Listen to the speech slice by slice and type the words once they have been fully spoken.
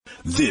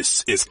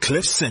This is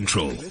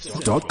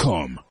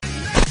CliffCentral.com.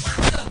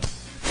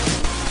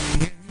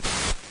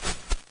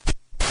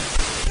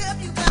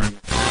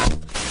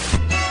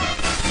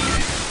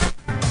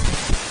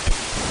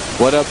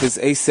 What up, it's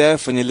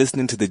Asaph and you're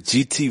listening to the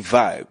GT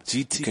Vibe.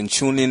 GT can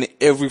tune in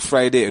every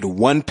Friday at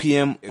 1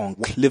 p.m. on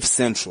Cliff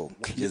Central.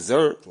 Yes,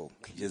 sir.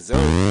 Yes,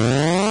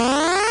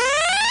 sir.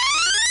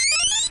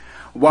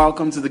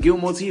 Welcome to the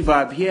Gilmore T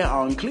Vibe here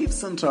on Cliff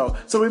Central.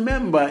 So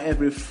remember,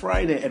 every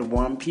Friday at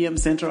 1 p.m.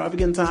 Central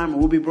African Time,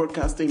 we'll be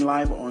broadcasting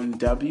live on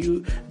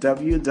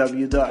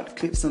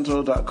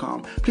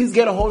www.cliffcentral.com. Please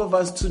get a hold of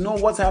us to know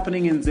what's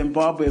happening in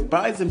Zimbabwe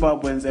by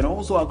Zimbabweans and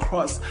also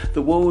across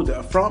the world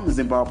from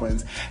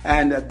Zimbabweans.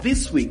 And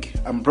this week,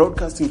 I'm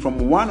broadcasting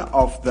from one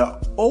of the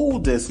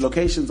oldest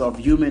locations of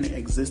human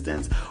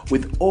existence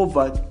with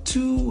over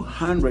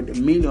 200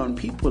 million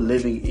people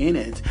living in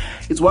it.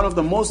 It's one of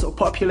the most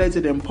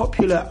populated and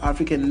popular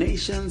African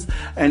nations,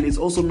 and it's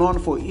also known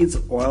for its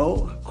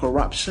oil,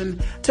 corruption,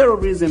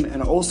 terrorism,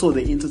 and also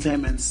the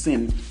entertainment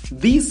scene.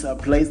 This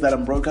place that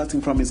I'm broadcasting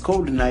from is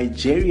called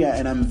Nigeria,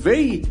 and I'm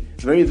very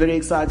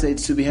excited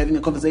to be having a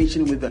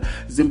conversation with the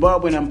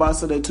Zimbabwean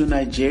ambassador to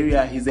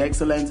Nigeria, His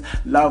Excellency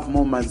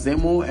Lovemo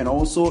Mazemo, and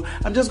also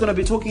I'm just going to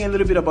be talking a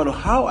little bit about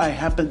how I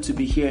happen to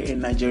be here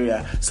in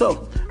Nigeria.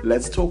 So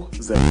let's talk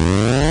Zim.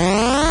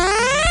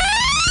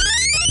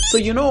 So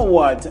you know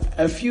what,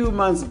 a few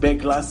months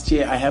back last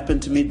year, I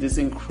happened to meet this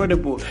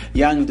incredible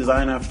young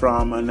designer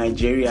from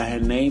Nigeria. Her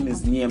name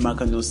is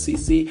Nyemaka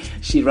Nosisi.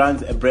 She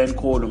runs a brand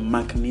called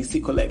Maknisi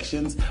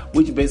Collections,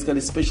 which basically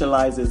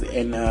specializes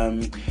in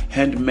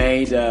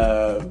handmade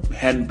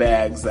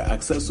handbags,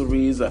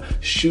 accessories,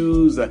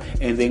 shoes,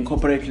 and they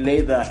incorporate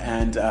leather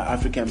and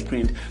African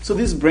print. So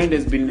this brand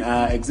has been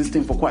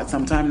existing for quite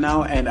some time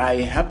now, and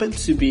I happen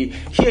to be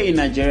here in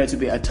Nigeria to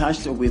be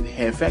attached with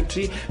her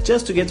factory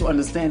just to get to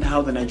understand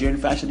how the Nigerian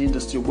fashion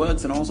industry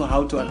works and also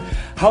how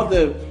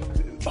the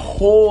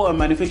whole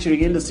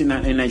manufacturing industry in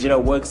Nigeria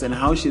works and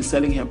how she's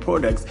selling her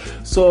products.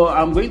 So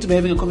I'm going to be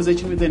having a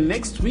conversation with her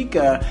next week,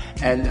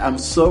 and I'm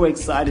so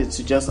excited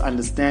to just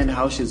understand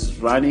how she's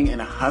running and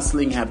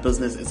hustling her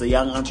business as a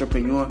young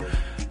entrepreneur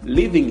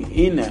living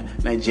in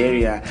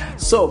Nigeria.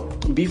 So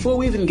before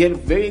we even get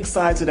very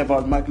excited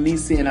about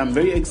Maknisi, and I'm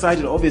very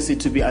excited obviously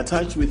to be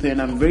attached with her,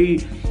 and I'm very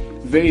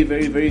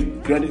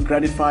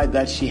gratified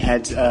that she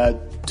had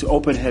to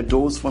open her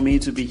doors for me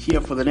to be here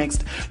for the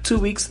next 2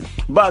 weeks.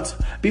 But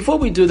before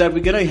we do that,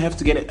 we're going to have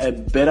to get a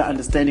better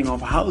understanding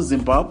of how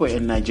Zimbabwe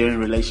and Nigerian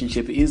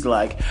relationship is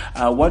like.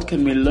 What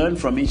can we learn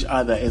from each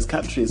other as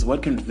countries?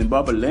 What can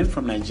Zimbabwe learn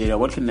from Nigeria?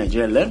 What can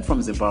Nigeria learn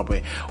from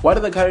Zimbabwe? What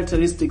are the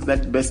characteristics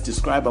that best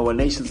describe our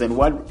nations, and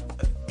what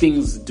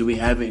things do we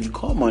have in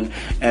common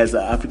as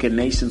African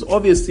nations?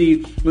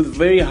 Obviously, with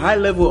very high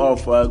level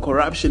of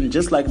corruption,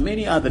 just like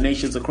many other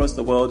nations across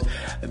the world,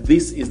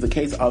 this is the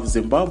case of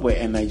Zimbabwe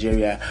and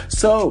Nigeria.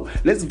 So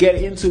let's get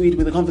into it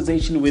with a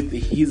conversation with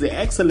His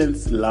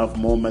Excellency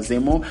Lovemo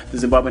Mazemo, the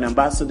Zimbabwean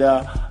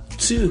ambassador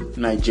to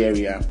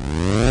Nigeria.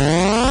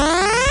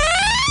 How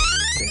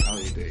are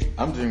you doing?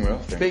 I'm doing well,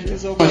 thank you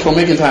so much for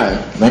making time.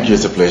 Thank you,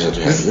 it's a pleasure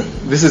to have you.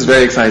 This is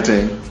very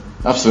exciting.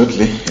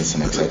 Absolutely, it's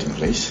an exciting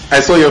place. I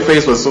saw your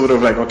face was sort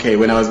of like, okay,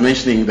 when I was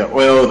mentioning the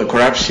oil, the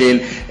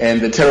corruption,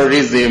 and the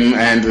terrorism,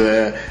 and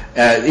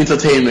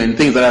entertainment,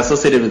 things that are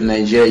associated with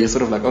Nigeria, you're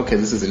sort of like, okay,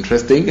 this is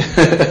interesting.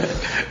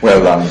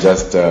 Well, I'm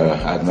just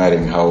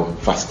admiring how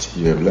fast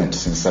you have learned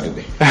since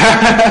Saturday.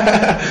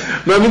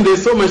 No, I mean,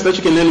 there's so much that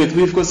you can learn with.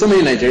 We've got so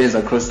many Nigerians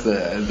across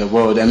the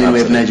world. I mean, Absolutely. We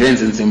have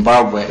Nigerians in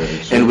Zimbabwe,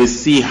 and we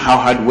see how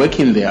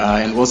hardworking they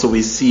are, and also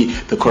we see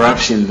the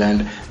corruption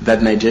that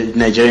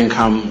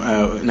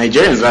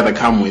Nigerians rather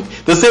come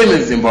with. The same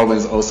as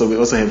Zimbabweans also. We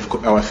also have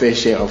our fair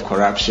share of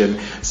corruption.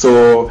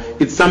 So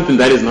it's something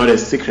that is not a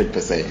secret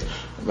per se.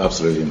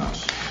 Absolutely not.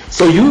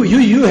 So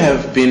you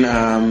have been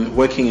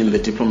working in the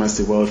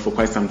diplomacy world for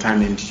quite some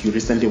time, and you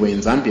recently were in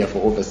Zambia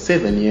for over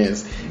 7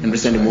 years, and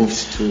recently moved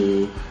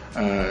to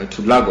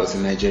Lagos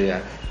in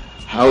Nigeria.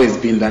 How has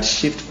been that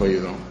shift for you,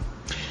 though?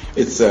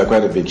 It's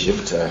quite a big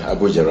shift,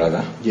 Abuja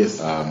rather.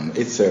 Yes.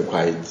 It's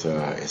quite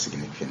a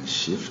significant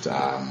shift.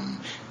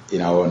 In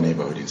our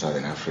neighborhood in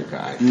Southern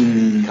Africa, I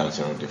think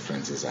cultural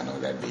differences are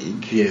not that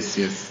big. Yes.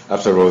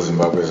 After all,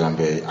 Zimbabwe and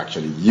Zambia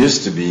actually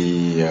used to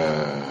be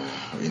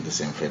in the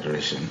same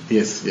federation.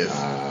 Yes.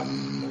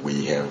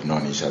 We have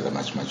known each other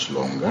much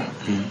longer,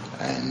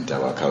 and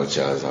our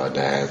cultures, our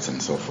diets,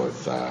 and so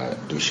forth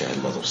do share a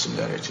lot of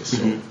similarities.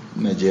 So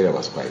Nigeria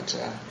was quite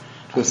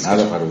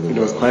another part of the world.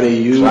 It was quite a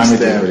huge climate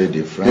step. is very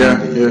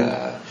different.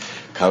 The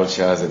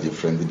cultures are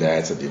different. The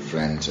diets are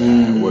different.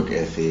 Work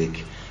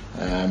ethic.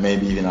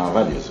 Maybe even our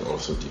values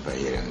also differ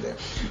here and there.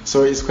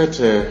 So it's quite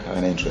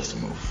an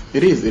interesting move.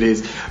 It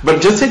is.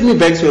 But just take me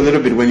back to a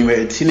little bit when you were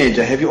a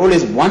teenager. Have you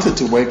always wanted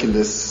to work in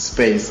this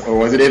space, or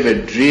was it ever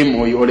a dream,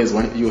 or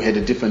you had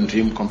a different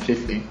dream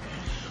completely?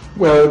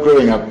 Well,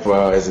 growing up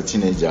as a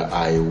teenager,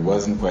 I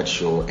wasn't quite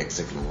sure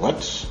exactly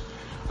what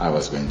I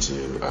was going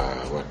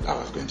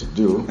to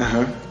do.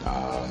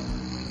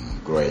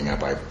 growing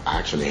up, I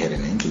actually had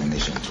an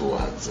inclination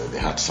towards the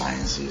hard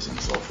sciences and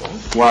so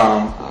forth.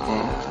 Wow.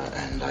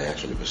 And I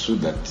actually pursued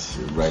that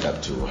right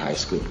up to high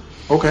school.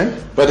 Okay.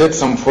 But at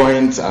some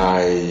point,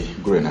 I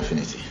grew an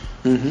affinity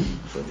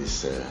for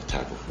this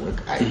type of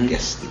work. I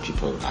guess the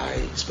people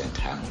I spent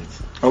time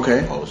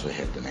with also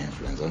had an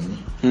influence on me,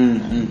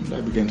 and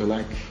I began to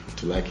like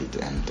it,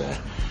 and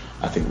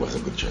I think it was a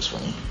good choice for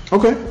me.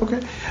 Okay.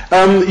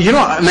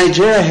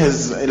 Nigeria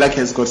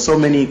has got so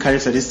many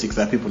characteristics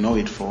that people know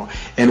it for,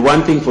 and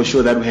one thing for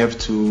sure that we have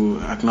to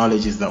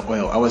acknowledge is the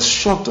oil. I was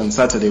shocked on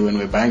Saturday when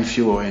we were buying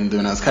fuel, and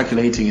when I was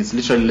calculating, it's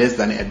literally less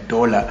than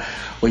 $1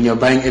 when you're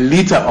buying a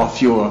liter of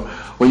fuel.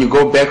 When you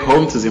go back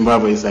home to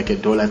Zimbabwe, it's like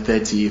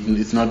 $1.30.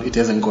 It's not. It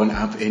hasn't gone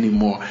up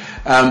anymore.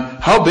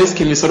 How best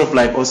can we sort of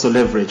like also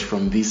leverage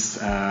from this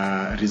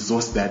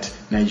resource that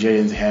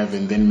Nigerians have,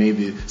 and then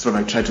maybe sort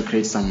of like try to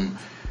create something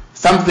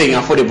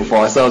affordable for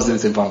ourselves in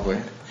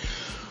Zimbabwe?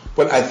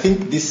 Well, I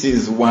think this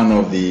is one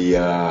of the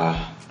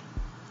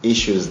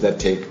issues that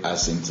take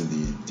us into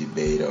the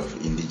debate of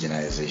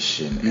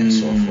indigenization and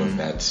so forth,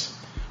 that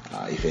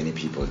if any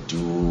people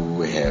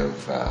do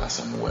have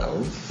some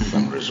wealth,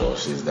 some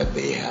resources that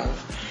they have,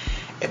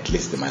 at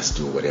least they must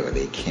do whatever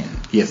they can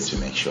to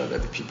make sure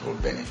that the people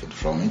benefit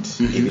from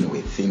it, even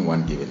within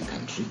one given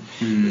country.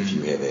 If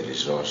you have a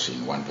resource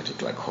in one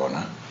particular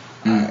corner,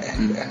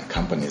 and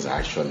companies are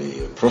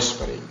actually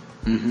prospering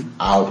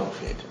out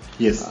of it,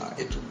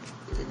 it would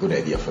be a good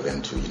idea for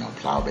them to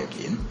plow back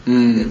in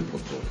and people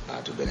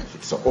to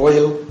benefit. So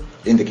oil,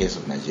 in the case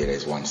of Nigeria,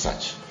 is one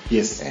such. I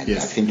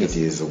think it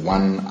is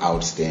one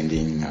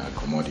outstanding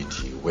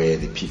commodity where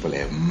the people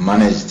have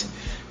managed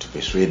to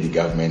persuade the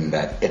government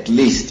that at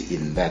least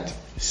in that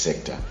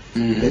sector,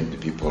 let the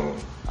people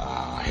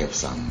have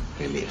some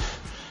relief.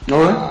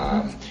 All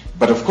right.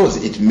 But of course,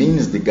 it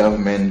means the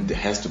government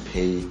has to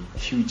pay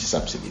huge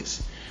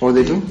subsidies. Oh,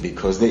 they do?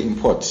 Because they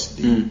import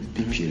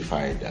the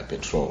purified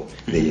petrol.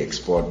 They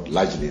export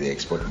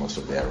most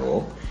of their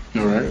raw.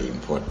 They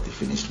import the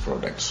finished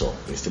product, so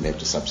they still have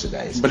to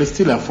subsidize. But it's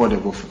still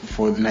affordable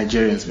for the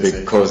Nigerians,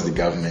 because the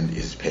government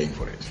is paying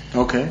for it.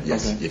 Okay.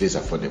 Yes, it is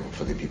affordable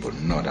for the people,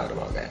 no doubt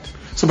about that.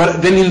 So,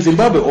 but then in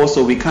Zimbabwe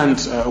also, we can't.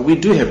 We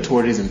do have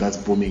tourism that's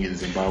booming in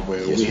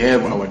Zimbabwe. Yes, we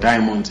have our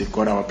diamonds, we've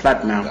got our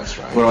platinum, that's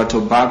right. we've got our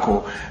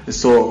tobacco.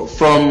 So,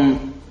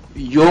 from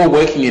you're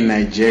working in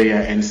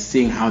Nigeria and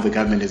seeing how the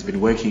government has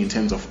been working in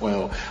terms of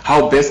oil,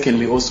 how best can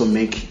we also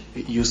make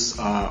use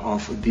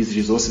of these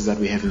resources that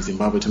we have in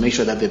Zimbabwe to make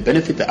sure that they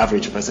benefit the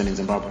average person in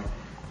Zimbabwe?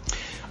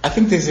 I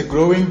think there's a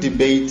growing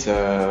debate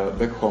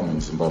back home in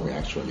Zimbabwe,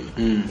 actually,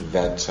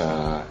 that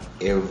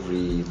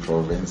every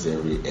province,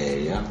 every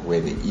area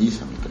where there is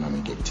some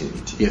economic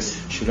activity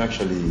should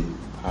actually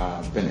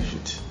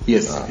benefit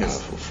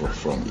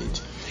from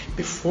it.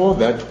 Before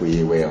that,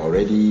 we were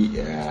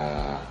already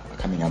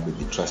coming up with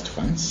the trust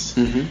funds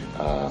for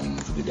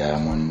the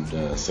diamond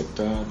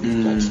sector,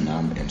 the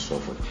platinum, and so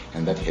forth.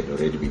 And that had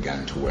already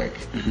begun to work,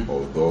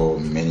 although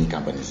many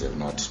companies have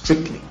not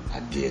strictly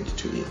adhered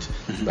to it.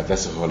 But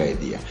that's the whole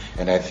idea.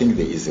 And I think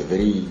there is a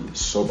very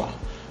sober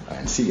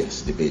and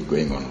serious debate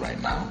going on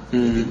right now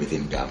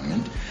within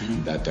government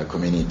that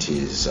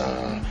communities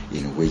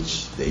in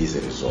which there is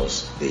a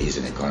resource, there is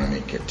an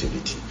economic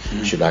activity,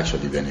 should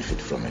actually benefit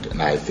from it.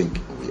 And I think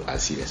we are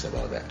serious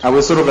about that. Are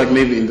we sort of like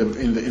maybe in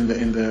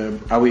the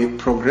are we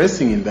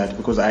progressing in that?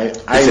 Because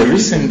it's a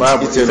recent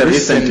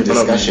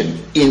discussion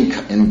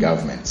in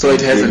government. So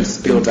it hasn't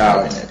spilled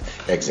out.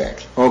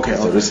 Exactly. Okay.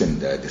 It's a recent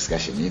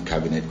discussion in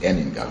cabinet and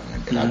in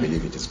government, and I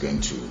believe it is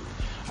going to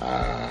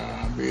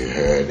be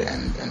heard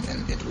and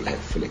it will have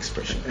full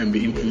expression and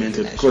be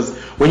implemented. Because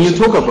when you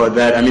talk about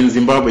that, I mean,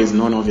 Zimbabwe is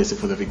known obviously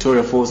for the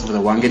Victoria Falls, for the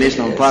Hwange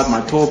National Park,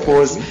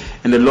 Matopos,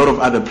 and a lot of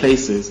other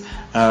places.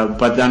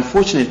 But the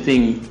unfortunate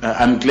thing,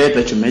 I'm glad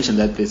that you mentioned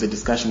that there's a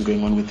discussion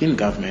going on within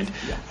government.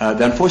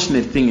 The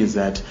unfortunate thing is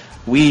that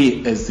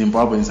we as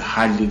Zimbabweans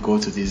hardly go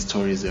to these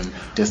tourism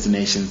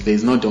destinations.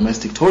 There's no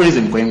domestic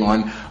tourism going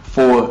on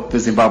for the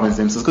Zimbabweans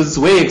themselves because it's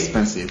way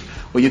expensive.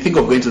 When you think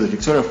of going to the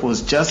Victoria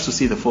Falls just to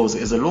see the falls,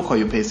 as a local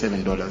you pay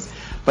 $7.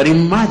 But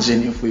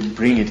imagine if we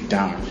bring it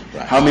down,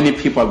 how many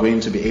people are going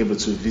to be able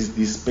to visit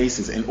these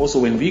spaces? And also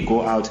when we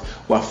go out,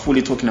 we're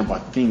fully talking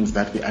about things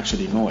that we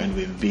actually know and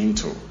we've been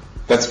to.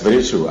 That's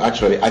very true.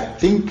 Actually, I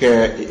think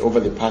over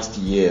the past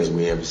years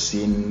we have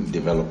seen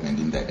development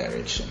in that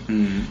direction.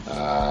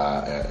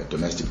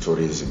 Domestic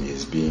tourism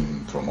is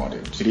being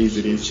promoted. It is.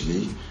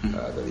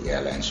 The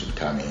airlines should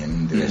come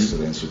in, the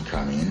restaurants should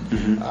come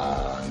in,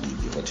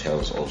 the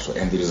hotels also,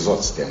 and the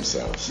resorts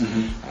themselves.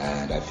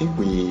 And I think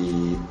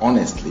we,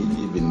 honestly,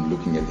 even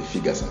looking at the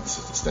figures and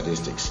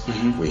statistics,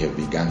 we have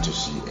begun to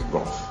see a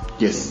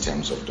growth in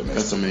terms of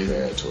domestic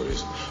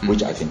tourism,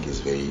 which I think is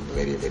very,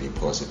 very, very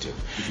positive.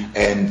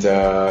 And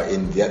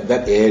in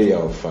that area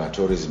of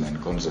tourism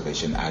and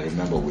conservation, I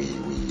remember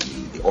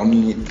the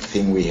only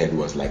thing we had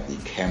was like the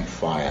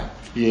campfire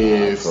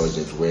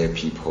project where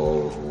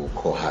people who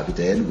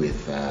cohabited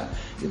with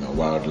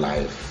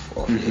wildlife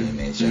of any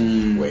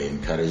nature were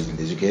encouraged and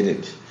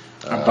educated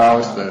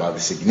about the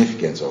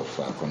significance of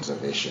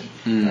conservation.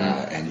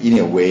 And in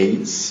a way,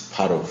 it's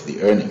part of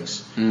the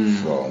earnings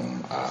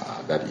from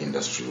that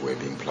industry were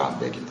being plowed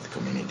back into the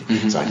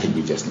community. So I think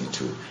we just need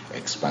to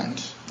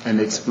expand and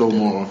explore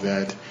more of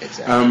that.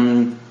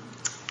 Exactly.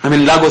 I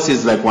mean, Lagos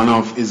is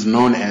is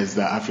known as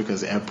the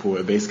Africa's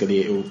airport. Basically,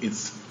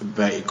 it's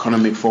the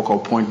economic focal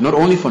point, not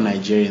only for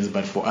Nigerians,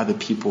 but for other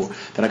people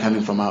that are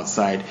coming from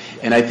outside.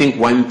 And I think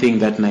one thing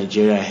that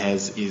Nigeria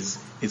has is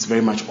it's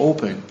very much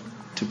open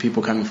to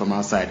people coming from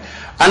outside.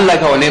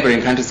 Unlike our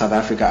neighboring country, South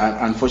Africa,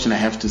 unfortunately I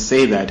have to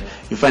say that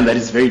you find that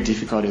it's very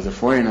difficult as a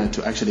foreigner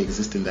to actually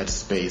exist in that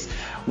space.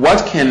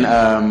 What can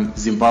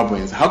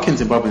how can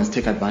Zimbabweans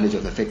take advantage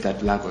of the fact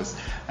that Lagos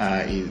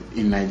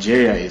in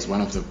Nigeria is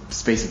one of the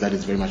spaces that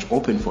is very much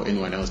open for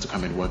anyone else to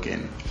come and work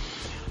in?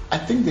 I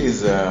think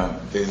there's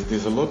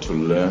a lot to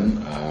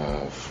learn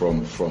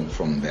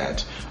from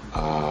that.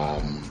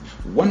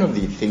 One of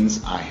the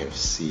things I have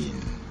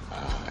seen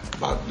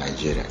about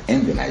Nigeria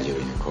and the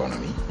Nigerian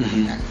economy,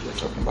 and we're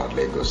talking about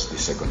Lagos, the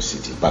second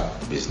city, but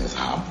the business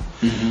hub,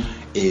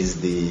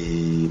 is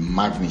the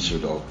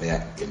magnitude of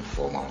their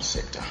informal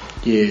sector.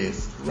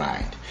 Yes.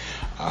 Right.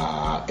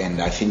 And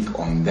I think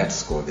on that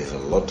score, there's a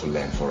lot to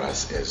learn for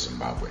us as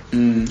Zimbabwe.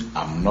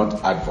 I'm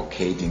not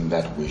advocating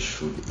that we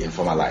should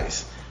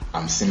informalize.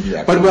 I'm simply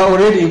but we're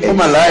already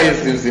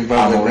informalized in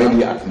Zimbabwe. I'm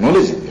already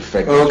acknowledging the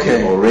fact that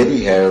we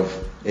already have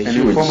a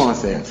huge informal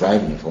sector. and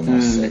thriving informal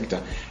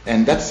sector,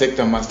 and that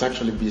sector must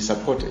actually be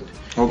supported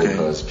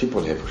because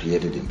people have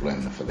created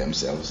employment for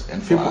themselves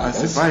and for people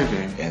others, are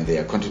surviving, and they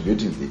are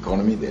contributing to the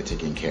economy. They are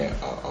taking care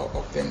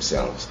of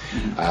themselves.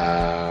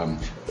 I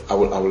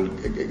will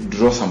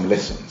draw some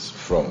lessons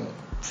from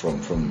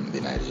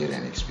the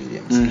Nigerian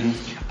experience.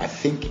 I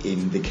think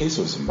in the case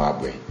of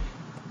Zimbabwe,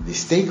 the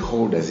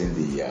stakeholders in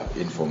the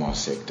informal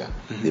sector,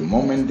 the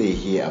moment they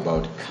hear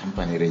about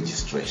company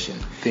registration,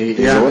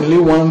 there's only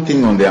one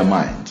thing on their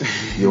mind.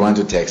 You want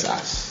to tax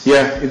us.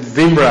 Yeah, it's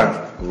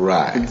Zimbra.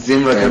 Right. It's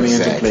Zimbra coming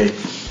into play.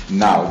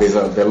 Now, there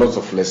are lots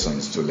of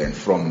lessons to learn.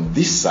 From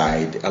this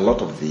side, a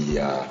lot of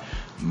the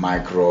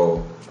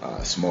micro,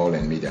 small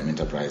and medium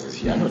enterprises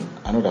here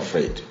are not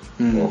afraid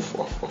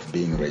of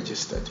being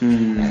registered.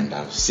 And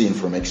I've seen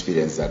from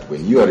experience that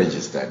when you are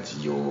registered,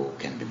 you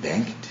can be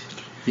banked.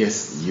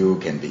 Yes. You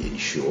can be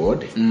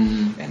insured,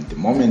 and the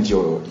moment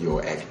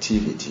your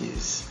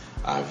activities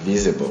are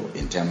visible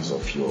in terms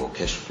of your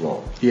cash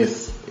flow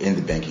in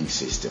the banking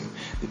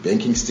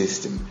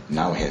system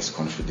now has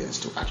confidence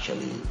to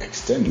actually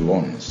extend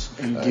loans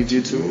and give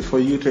you for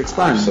you to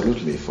expand.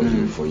 Absolutely, for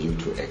you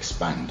to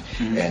expand.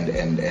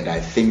 And I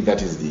think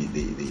that is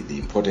the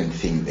important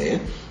thing there,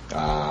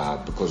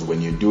 because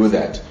when you do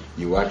that,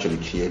 you actually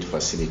create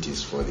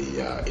facilities for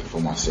the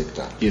informal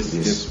sector,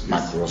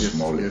 macro,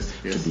 small,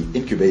 to be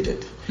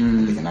incubated.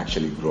 And they can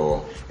actually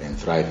grow and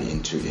thrive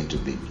into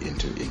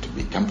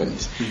big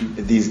companies.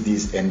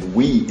 These and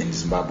we in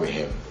Zimbabwe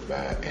have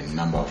a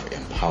number of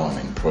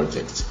empowerment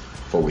projects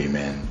for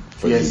women,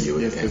 for the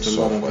youth, and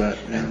so forth.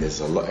 And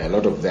there's a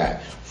lot of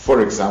that.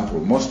 For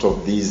example, most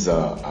of these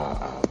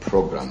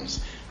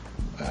programs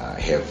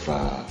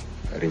have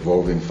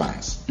revolving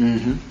funds.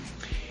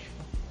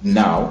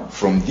 Now,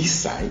 from this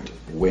side,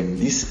 when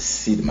this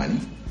seed money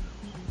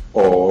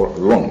or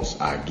loans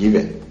are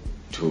given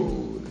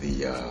to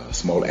the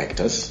small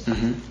actors,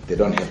 they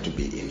don't have to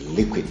be in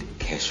liquid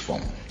cash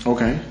form.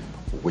 Okay.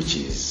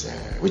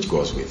 Which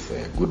goes with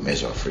a good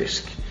measure of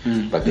risk,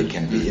 but they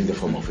can be in the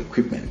form of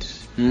equipment,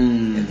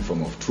 in the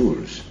form of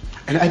tools.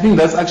 And I think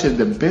that's actually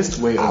the best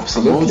way of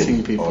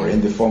promoting people. Or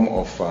in the form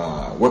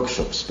of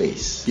workshop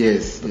space.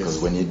 Yes. Because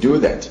when you do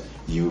that,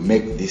 you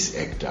make this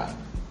actor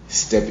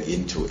step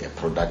into a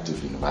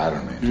productive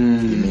environment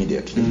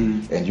immediately,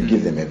 and you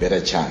give them a better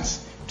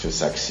chance to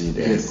succeed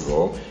and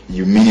grow.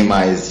 You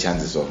minimize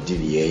chances of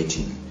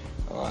deviating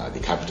the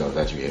capital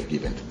that you have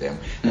given to them,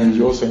 and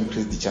you also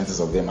increase the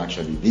chances of them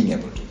actually being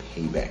able to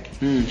pay back.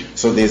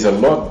 So there's a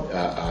lot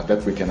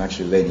that we can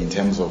actually learn in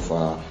terms of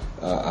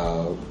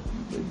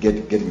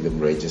getting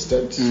them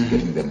registered,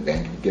 getting them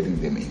banked,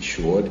 getting them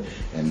insured,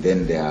 and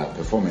then their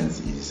performance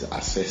is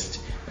assessed.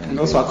 And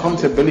also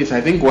accountability.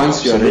 I think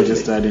once you are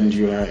registered and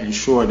you are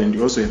insured and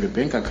you also have a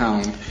bank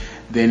account,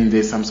 then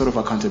there's some sort of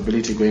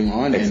accountability going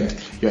on, and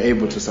you're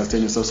able to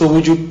sustain yourself. So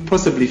would you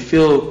possibly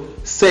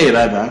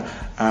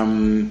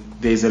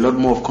there's a lot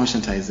more of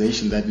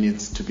conscientization that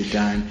needs to be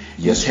done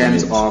in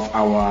terms of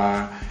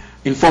our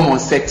informal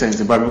sector in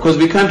Zimbabwe, because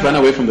we can't run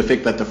away from the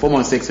fact that the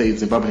formal sector in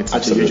Zimbabwe had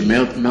such a huge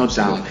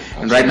meltdown,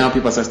 and right now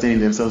people are sustaining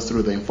themselves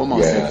through the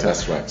informal sector.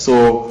 That's right.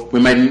 So we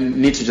might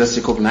need to just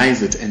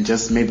recognize it and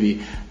just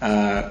maybe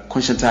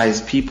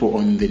conscientize people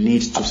on the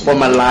need to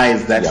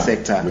formalize that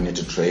sector. We need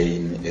to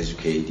train,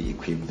 educate,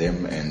 equip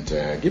them,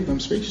 and give them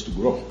space to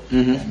grow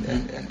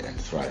and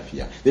thrive.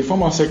 The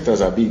informal sectors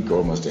are big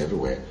almost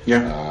everywhere.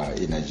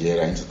 In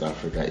Nigeria, in South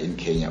Africa, in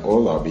Kenya,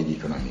 all our big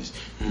economies,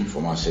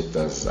 informal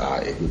sectors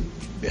are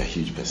a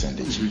huge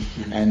percentage,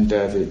 and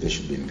they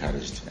should be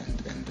encouraged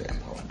and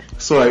empowered.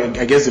 So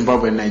I guess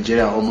Zimbabwe and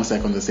Nigeria are almost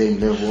like on the same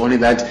level. Only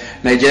that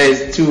Nigeria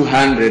is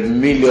 200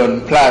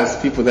 million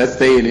plus people that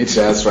stay in it.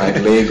 That's right.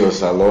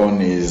 Lagos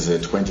alone is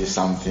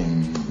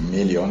 20-something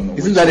million.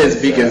 Isn't that as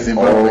big as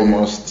Zimbabwe?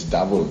 Almost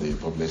double the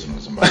population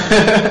of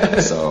Zimbabwe.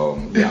 So,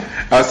 yeah.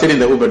 I was telling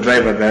the Uber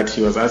driver that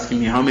he was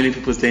asking me how many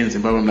people stay in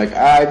Zimbabwe. I'm like,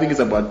 I think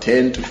it's about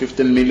 10 to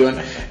 15 million.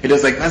 It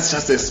was like, that's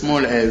just as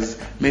small as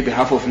maybe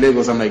half of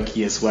Lagos. I'm like,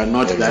 yes, we're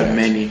not that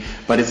many,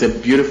 but it's a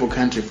beautiful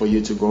country for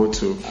you to go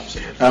to.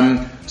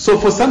 Absolutely. So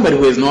for somebody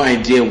who has no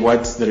idea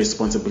what's the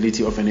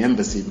responsibility of an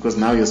embassy, because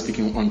now you're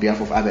speaking on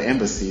behalf of other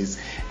embassies,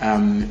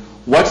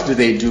 what do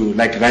they do?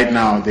 Like right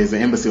now, there's the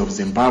embassy of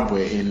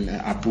Zimbabwe in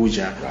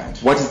Abuja. Right.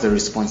 What is the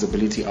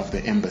responsibility of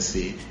the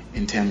embassy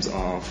in terms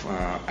of,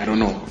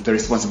 the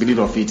responsibility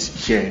of it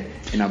here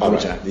in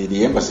Abuja? Right.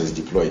 The embassy is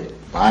deployed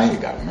by a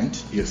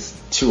government. Yes.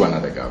 To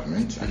another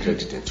government,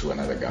 accredited to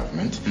another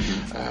government,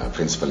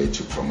 principally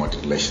to promote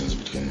relations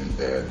between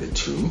the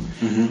two.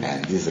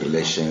 And these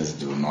relations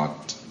do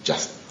not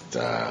just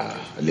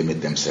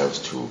limit themselves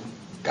to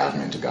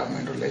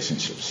government-to-government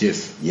relationships.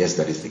 Yes,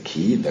 that is the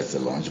key, that's the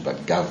launch,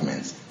 but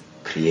governments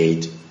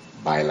create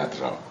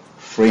bilateral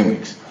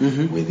frameworks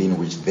within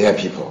which their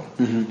people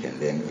can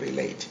then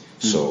relate.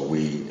 So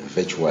we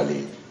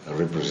virtually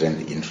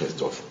represent the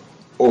interest of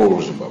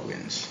all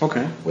Zimbabweans,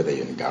 whether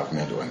you're in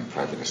government or in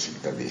private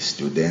sector, the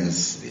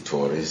students, the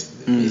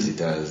tourists, the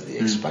visitors, the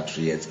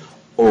expatriates,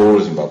 all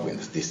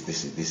Zimbabweans.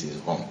 This is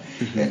home,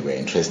 and we're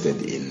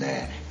interested in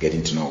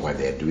getting to know what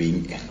they're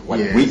doing and what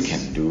we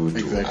can do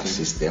to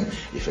assist them.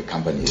 If a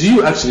company do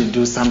you actually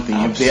do something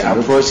if they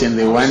approach and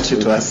they want you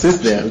to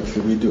assist them?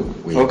 Absolutely, we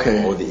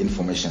do. All the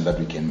information that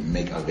we can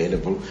make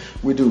available,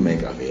 we do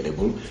make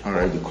available.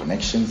 All the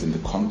connections and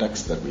the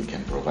contacts that we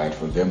can provide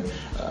for them,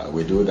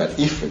 we do that.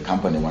 If a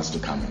company wants to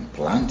come and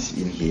plant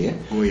in here,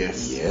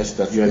 that's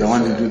you're the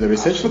one who do the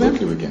research for them.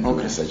 We can do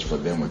research for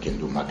them. We can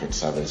do market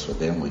surveys for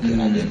them. We can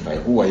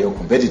identify who are your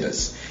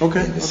competitors in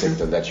the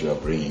sector that you are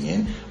bringing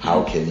in.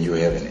 How can you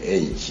have an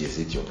edge? Is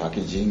it your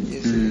packaging?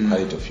 Is it the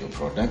quality of your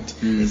product?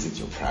 Is it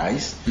your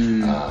price?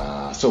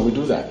 So we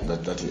do that.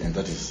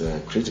 That is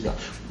critical.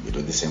 We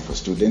do the same for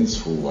students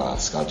who are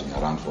scouting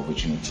around for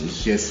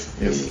opportunities.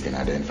 We can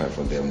identify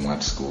for them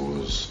what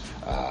schools,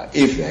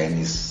 if there are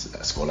any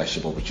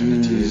scholarship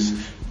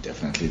opportunities.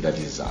 Definitely, that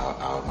is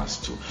our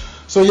must too.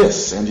 So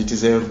yes, and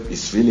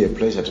it's really a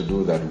pleasure to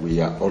do that.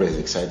 We are always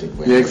excited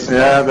when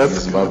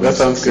that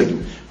sounds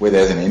good. Whether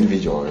as an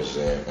individual or as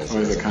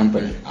a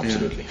company.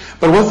 Absolutely.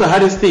 But what's the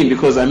hardest thing?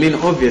 Because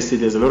obviously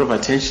there's a lot of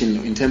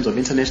attention in terms of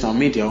international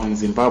media on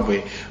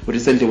Zimbabwe. We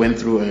recently went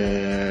through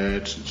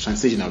a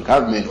transitional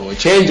government or a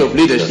change of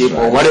leadership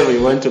or whatever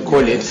you want to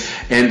call it,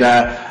 and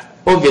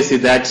obviously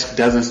that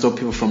doesn't stop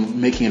people from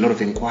making a lot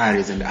of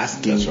inquiries and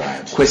asking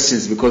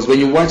questions, because when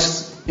you watch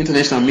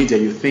international media,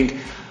 you think,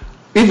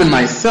 even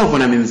myself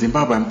when I'm in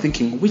Zimbabwe, I'm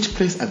thinking, which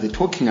place are they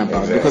talking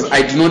about? Because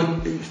I do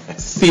not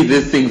see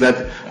these things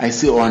that I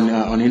see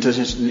on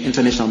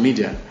international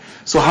media.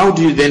 So how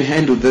do you then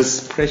handle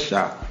this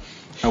pressure?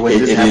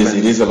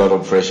 It is a lot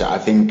of pressure. I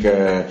think,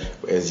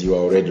 as you are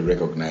already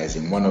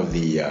recognizing, one of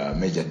the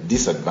major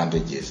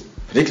disadvantages,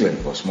 particularly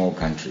for small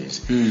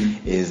countries,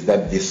 is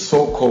that the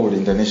so-called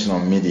international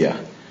media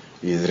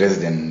is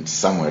resident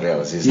somewhere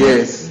else. It's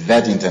not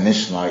that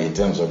international in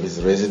terms of its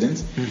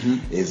residence.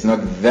 It's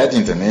not that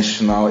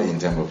international in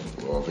terms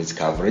of its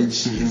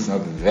coverage. It's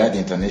not that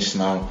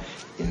international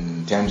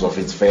in terms of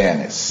its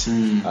fairness.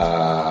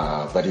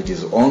 But it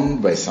is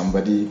owned by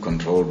somebody,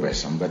 controlled by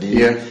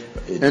somebody. And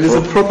it's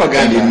a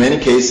propaganda. And in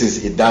many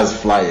cases, it does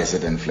fly a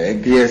certain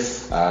flag.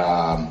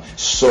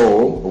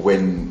 So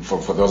when,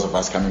 for those of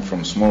us coming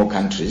from small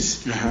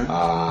countries,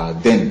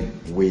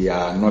 then we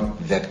are not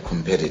that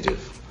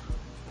competitive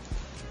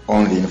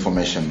on the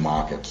information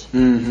market,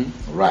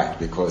 right?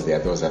 Because there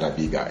are those that are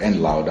bigger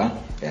and louder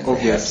and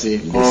obviously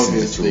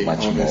to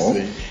much more.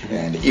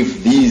 And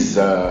if these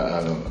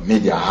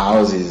media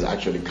houses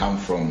actually come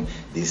from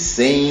the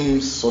same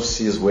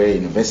sources where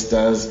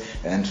investors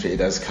and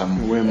traders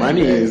come, where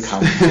money is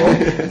come from,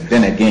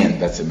 then again,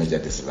 that's a major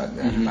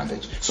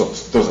disadvantage. So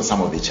those are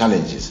some of the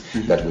challenges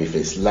that we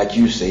face. Like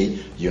you say,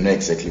 you know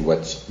exactly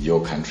what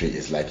your country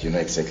is like. You know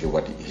exactly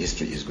what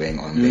history is going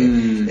on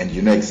there, and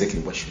you know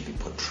exactly what should be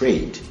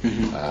portrayed,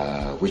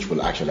 which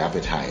will actually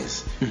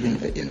appetize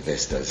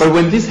investors. But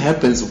when this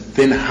happens,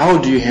 then how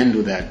do you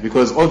handle that?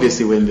 Because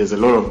obviously, when there's a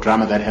lot of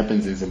drama that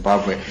happens in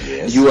Zimbabwe,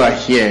 you are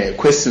here,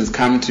 questions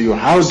come to you.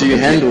 How do you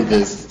handle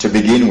this? To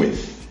begin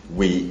with,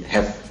 we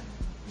have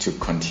to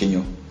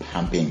continue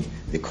pumping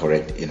the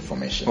correct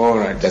information. All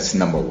right. That's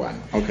number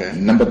one. Okay.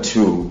 Number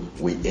two,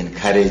 we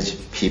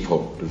encourage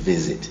people to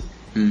visit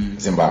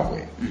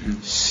Zimbabwe,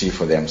 see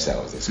for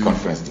themselves. It's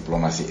conference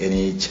diplomacy.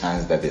 Any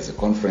chance that there's a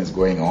conference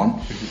going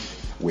on,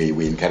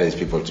 we encourage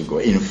people to go.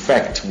 In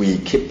fact, we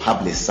keep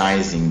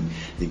publicizing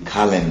the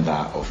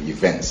calendar of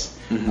events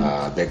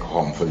back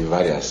home for the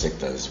various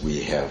sectors.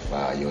 We have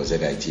your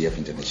ZITF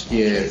International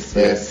Trade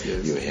Fair.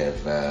 You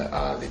have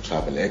the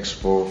Travel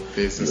Expo.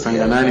 There's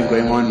Sanganani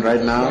going on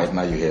right now. Right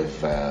now you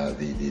have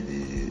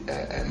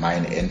the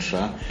Mine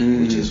Entra,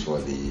 which is for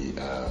the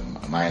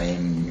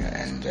mining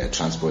and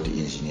transport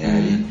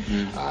engineering,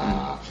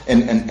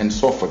 and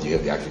so forth. You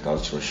have the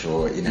agricultural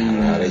show in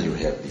Harare. You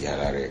have the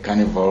Harare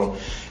Carnival.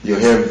 You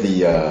have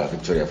the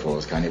Victoria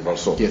Falls Carnival.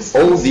 So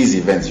all these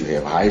events, you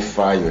have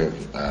Hi-Fi, you have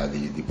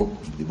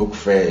the book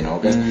fair in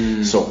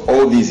August. So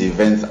all these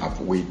events,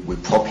 we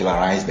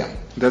popularize them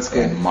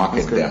and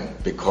market them,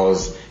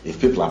 because if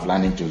people are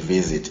planning to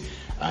visit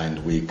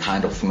and we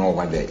kind of know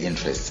what their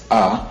interests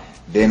are,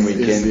 then we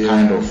can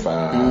kind of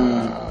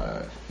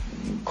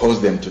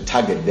cause them to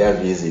target their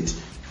visit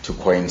to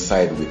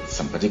coincide with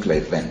some particular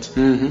event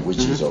which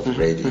is of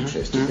great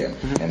interest to them.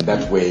 And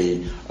that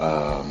way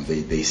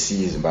they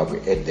see Zimbabwe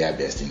at their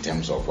best in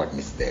terms of what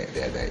meets their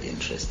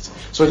interests.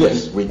 So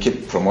yes, we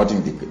keep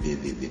promoting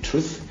the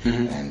truth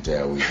and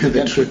we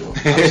the truth.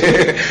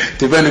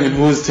 Depending on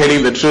who's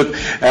telling the truth,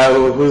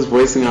 who's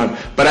voicing out.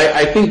 But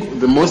I think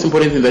the most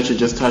important thing that you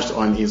just touched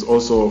on is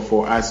also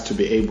for us to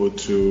be able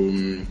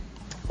to,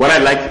 what I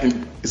like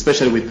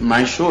especially with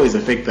my show is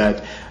the fact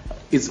that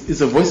it's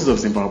the voices of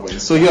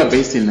Zimbabweans. So you are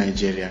based in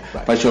Nigeria,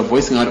 but you're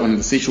voicing out on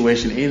the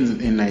situation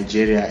in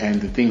Nigeria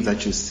and the things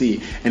that you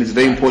see. And it's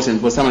very important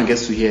because someone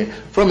gets to hear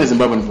from a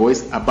Zimbabwean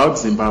voice about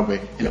Zimbabwe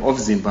and of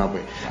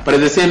Zimbabwe. But at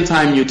the same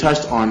time, you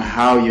touched on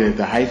how you have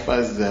the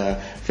Hi-Fas, the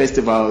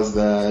festivals,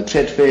 the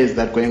trade fairs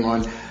that are going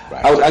on.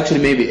 I would actually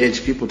maybe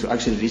urge people to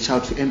actually reach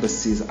out to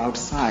embassies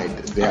outside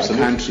their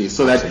country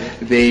so that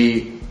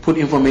they put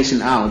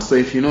information out. So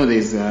if you know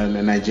there's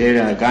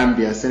Nigeria,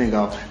 Gambia,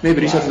 Senegal,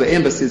 maybe reach out to the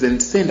embassies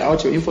and send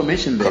out your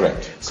information there.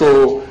 Correct.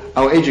 So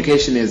our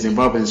education as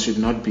Zimbabweans should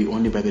not be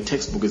only by the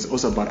textbook. It's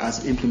also about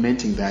us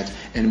implementing that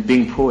and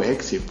being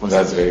proactive. Possibly.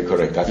 That's very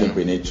correct. I think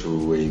we need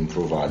to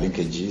improve our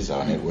linkages,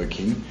 our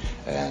networking,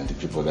 and the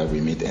people that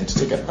we meet, and to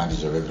take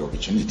advantage of every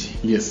opportunity.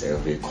 Yes.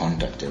 Every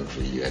contact,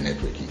 every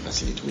networking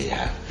facility we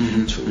have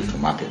to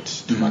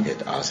market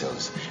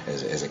ourselves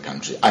as a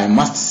country. I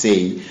must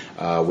say,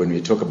 when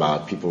we talk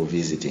about people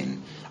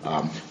visiting,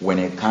 when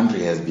a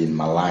country has been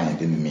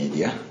maligned in the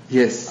media,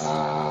 you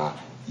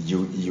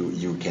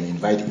can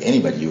invite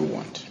anybody you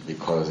want,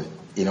 because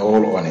in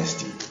all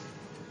honesty,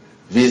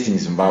 visiting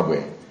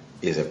Zimbabwe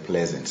is a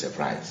pleasant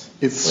surprise.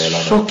 It's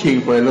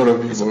shocking for a lot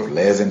of people. It's a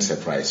pleasant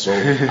surprise. So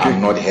I'm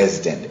not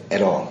hesitant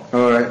at all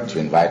to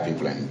invite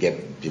people and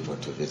get people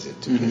to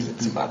visit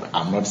Zimbabwe.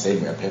 I'm not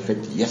saying we're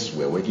perfect. Yes,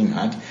 we're working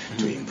hard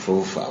to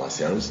improve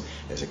ourselves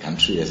as a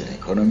country, as an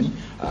economy,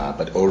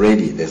 but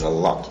already there's a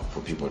lot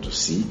for people to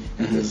see,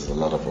 and there's a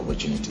lot of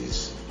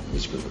opportunities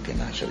which people can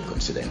actually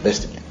consider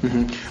investing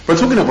in. But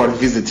talking about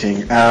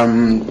visiting,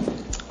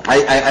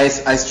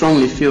 I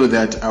strongly feel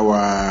that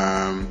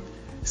our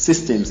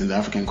systems in the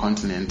African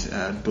continent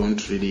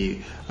don't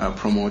really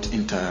promote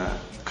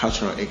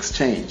intercultural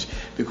exchange,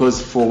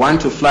 because for one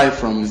to fly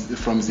from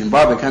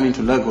Zimbabwe coming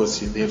to Lagos,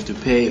 they have to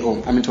pay,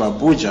 or coming to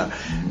Abuja,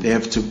 they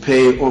have to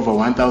pay over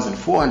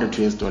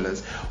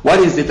 $1,400. What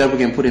is it that we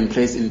can put in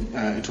place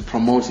to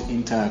promote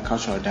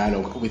intercultural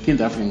dialogue within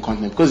the African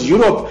continent? Because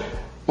Europe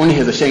only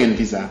has a Schengen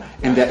visa,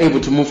 and they're able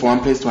to move from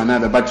one place to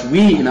another. But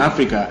we in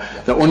Africa,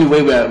 the only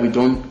way we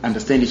don't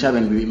understand each other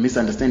and we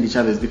misunderstand each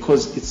other is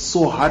because it's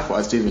so hard for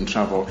us to even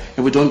travel,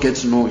 and we don't get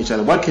to know each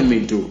other. What can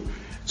we do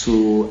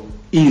to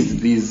ease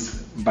these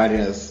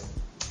barriers?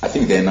 I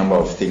think there are a number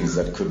of things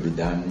that could be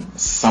done,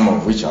 some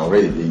of which are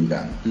already being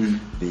done.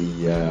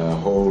 The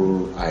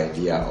whole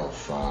idea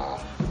of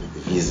the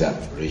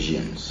visa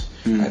regimes,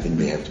 I think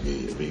they have to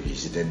be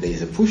revisited. There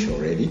is a push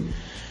already,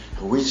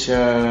 which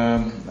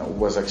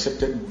was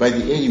accepted by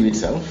the AU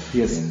itself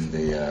in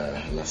the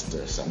last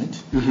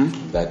summit,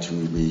 that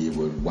we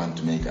would want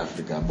to make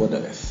Africa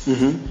borderless.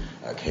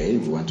 Okay,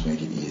 we want to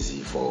make it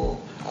easy for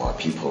our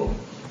people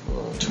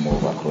to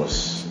move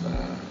across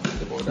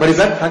the border. But is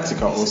that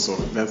practical also?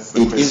 That's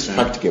the question. It is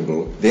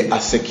practicable. There are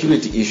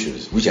security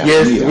issues which are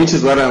clear, which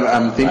is what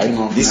I'm thinking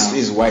of This now.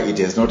 is why it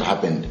has not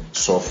happened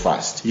so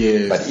fast.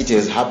 Yes. But it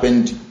has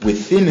happened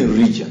within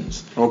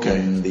regions. Okay.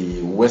 In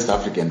the West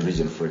African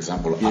region, for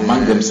example,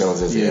 among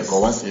themselves as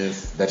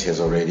ECOWAS, that has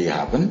already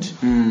happened.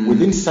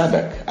 Within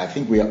SADC, I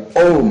think we are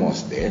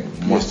almost there.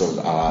 Most of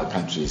our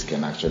countries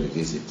can actually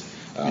visit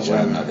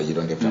one another. You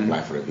don't have to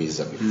apply for a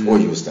visa before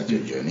you start your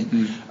journey.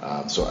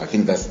 So I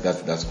think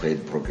that's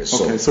great progress.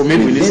 Okay, so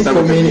maybe we need to start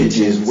with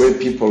communities where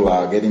people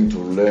are getting to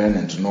learn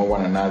and to know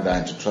one another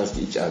and to trust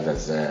each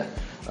other's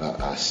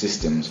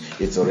systems.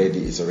 It's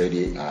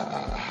already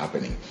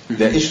happening.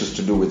 There are issues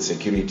to do with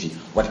security.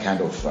 What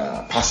kind of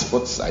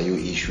passports are you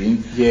issuing?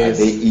 Are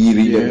they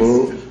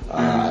e-readable?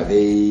 Are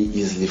they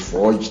easily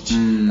forged?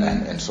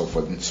 And so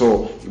forth. And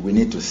so we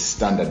need to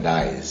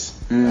standardize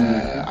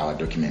our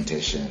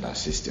documentation and our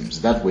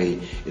systems. That way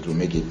it will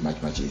make it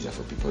much easier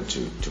for people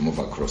to move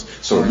across.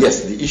 So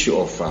yes, the issue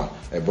of a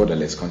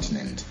borderless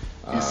continent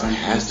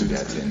has to be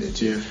attended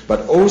to.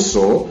 But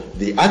also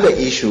the other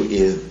issue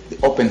is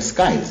the open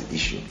skies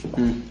issue,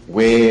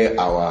 where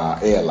our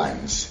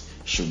airlines,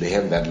 should they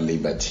have that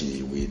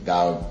liberty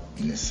without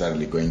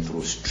necessarily going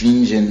through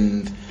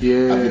stringent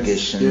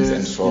applications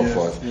and so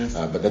forth,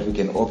 but that we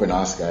can open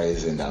our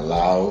skies and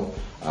allow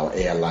our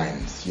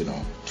airlines,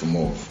 to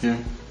move. Yeah.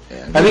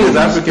 I think as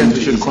Africans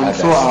we should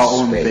control our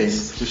own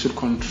things. We should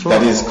control.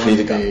 That is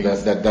critical.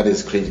 That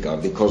is critical,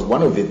 because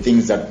one of the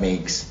things that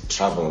makes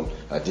travel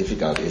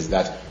difficult is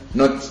that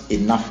not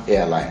enough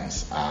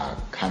airlines are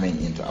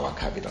coming into our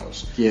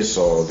capitals. Yes.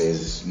 So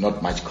there's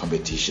not much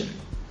competition.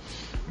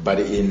 But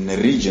in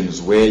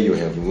regions where you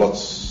have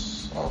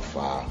lots of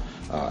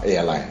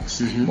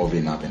airlines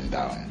moving up and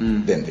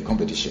down, then the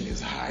competition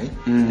is high,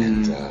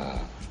 and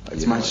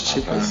it's much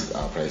cheaper.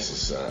 Our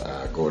prices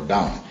go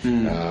down.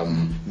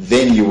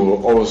 Then you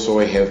will also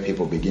have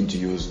people begin to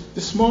use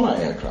the smaller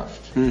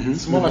aircraft,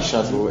 smaller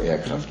shuttle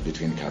aircraft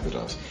between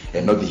capitals,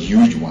 and not the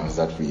huge ones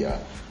that we are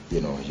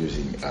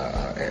using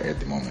at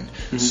the moment.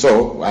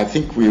 So I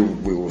think we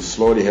will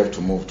slowly have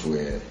to move to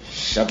a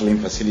shuttling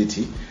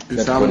facility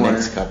that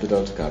connects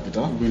capital to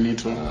capital. We need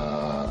to.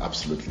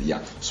 Absolutely,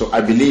 yeah. So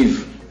I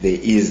believe there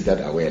is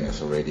that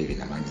awareness already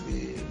even amongst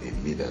the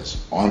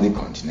leaders on the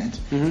continent.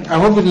 I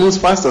hope it moves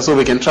faster so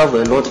we can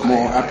travel a lot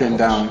more up and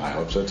down. I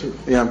hope so too.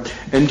 Yeah,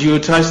 and you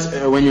touched,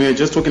 when you were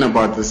just talking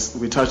about this,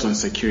 we touched on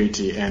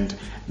security, and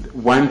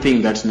one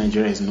thing that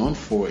Nigeria is known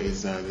for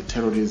is the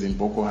terrorism,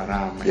 Boko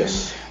Haram.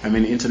 Yes. And, I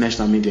mean,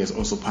 international media has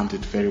also pumped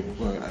it very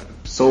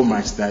so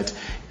much that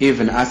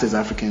even us as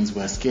Africans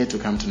were scared to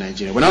come to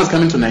Nigeria. When I was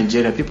coming to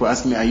Nigeria, people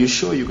asked me, "Are you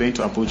sure you're going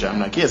to Abuja?" I'm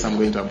like, "Yes, I'm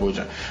going to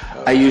Abuja."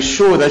 Are you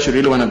sure that you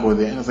really want to go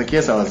there? And I was like,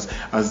 "Yes, I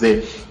was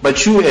there."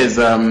 But you, as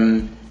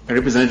a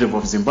representative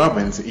of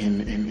Zimbabweans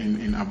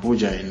in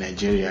Abuja, in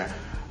Nigeria,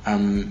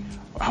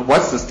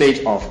 what's the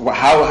state of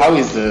how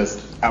is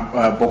the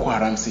Boko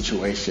Haram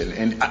situation?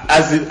 And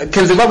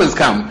can Zimbabweans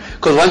come?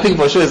 Because one thing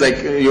for sure is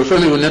like your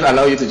family will not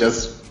allow you to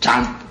just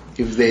jump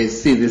if they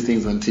see these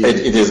things on TV.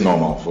 It is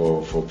normal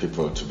for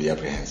people to be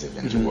apprehensive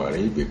and to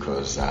worry,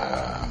 because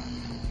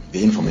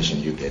the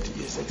information you get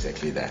is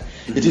exactly that.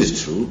 It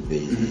is true,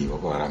 the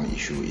Boko Haram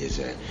issue is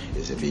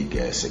a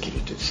big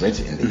security threat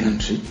in the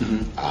country.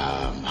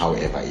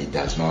 However, it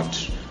does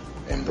not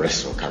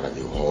embrace or cover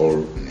the whole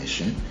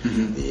nation.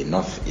 The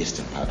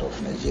northeastern part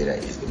of Nigeria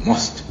is the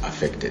most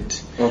affected.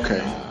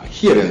 Okay.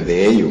 Here and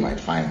there you might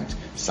find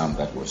some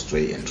that will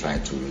stray and try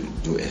to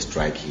do a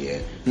strike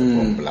here, a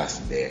bomb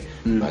blast there,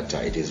 but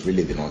it is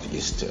really the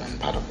northeastern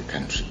part of the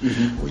country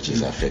which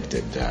is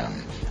affected.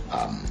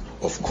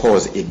 Of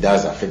course, it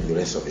does affect the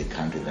rest of the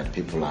country, that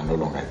people are no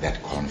longer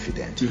that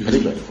confident,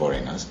 particularly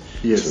foreigners,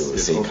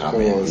 to come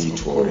and be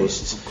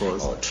tourists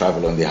or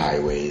travel on the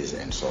highways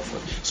and so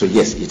forth. So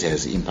yes, it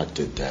has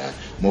impacted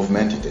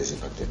movement, it has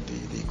impacted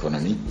the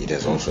economy, it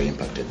has also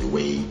impacted the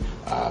way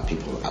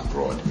people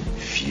abroad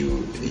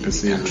view the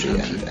country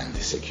and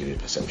the security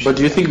perception. But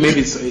do you think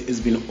maybe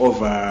it's been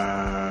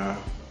over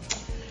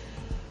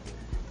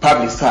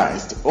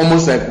publicized,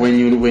 almost like when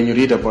you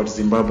read about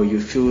Zimbabwe, you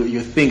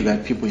think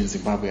that people in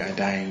Zimbabwe are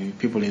dying.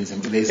 People in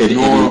Zimbabwe, there's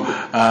no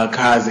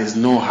cars, there's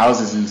no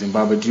houses in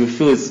Zimbabwe. Do you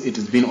feel it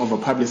has been over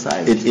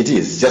publicized? It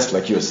is, just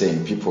like you're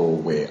saying. People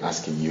were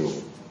asking you,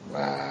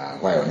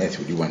 why on earth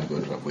would you want to go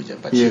to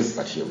Abuja?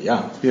 But here we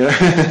are.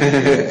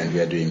 And we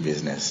are doing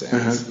business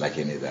like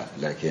any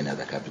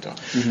other capital.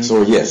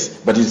 So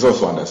yes, but it's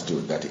also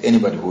understood that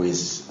anybody who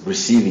is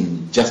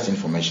receiving just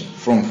information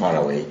from far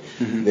away,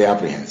 they're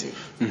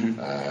apprehensive.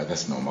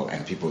 That's normal,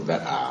 and people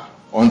that are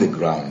on the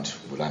ground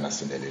will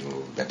understand a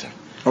little better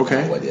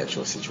what the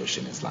actual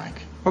situation is like.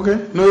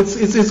 Okay, no,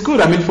 it's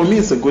good. I mean, for me,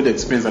 it's a good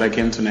experience that I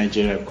came to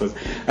Nigeria, because,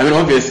 I mean,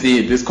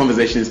 obviously, this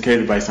conversation is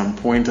carried by some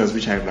pointers,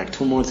 which I have like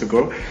 2 more to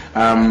go.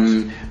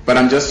 But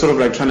I'm just sort of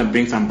like trying to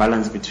bring some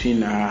balance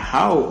between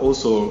how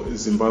also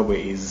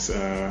Zimbabwe is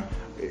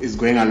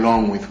going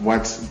along with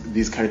what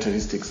these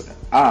characteristics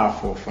are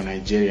for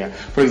Nigeria.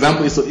 For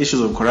example,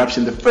 issues of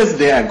corruption. The first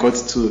day I got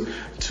to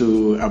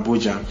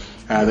Abuja,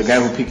 the guy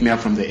who picked me up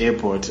from the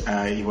airport,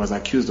 he was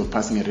accused of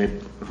passing a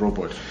red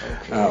robot,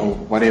 or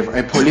whatever,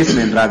 a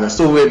policeman rather.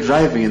 So we were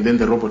driving, and then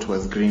the robot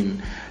was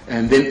green.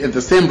 And then at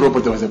the same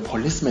robot, there was a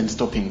policeman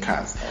stopping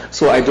cars.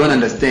 So I don't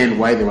understand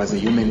why there was a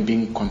human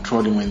being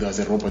controlling when there was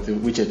a robot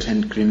which had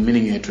turned green,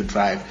 meaning you had to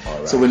drive.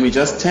 So when we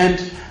just turned,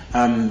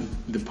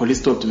 the police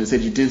stopped him and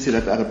said, "You didn't see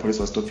that the other police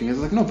was stopping?" I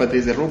was like, "No, but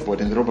there's a robot,"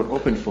 and the robot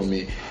opened for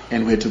me,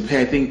 and we had to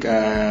pay, I think,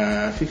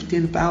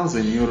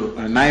 15,000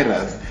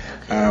 nairas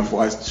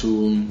for us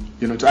to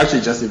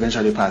actually just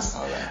eventually pass.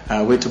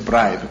 We had to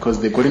bribe, because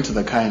they got into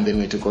the car and then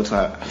we had to go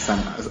to some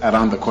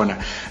around the corner.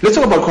 Let's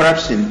talk about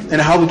corruption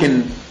and how we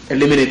can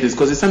eliminate this,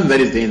 because it's something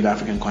that is there in the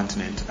African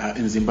continent.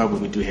 In Zimbabwe,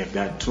 we do have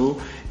that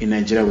too. In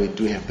Nigeria, we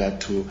do have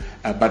that too.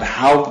 But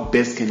how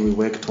best can we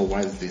work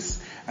towards this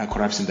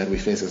corruption that we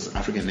face as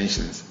African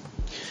nations?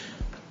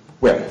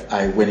 Well,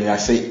 when I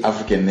say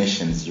African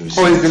nations, you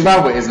see... in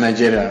Zimbabwe is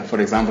Nigeria,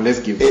 for example. Let's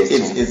give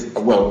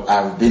well,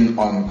 I've been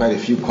on quite a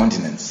few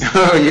continents.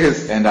 Oh,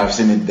 yes. And I've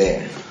seen it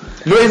there.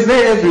 No, it's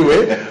there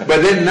everywhere.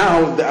 But then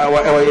now,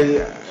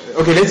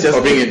 okay, let's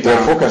just bring it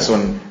down. We'll focus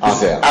on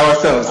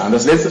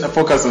ourselves. Let's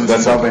focus on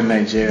Zimbabwe and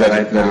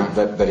Nigeria now.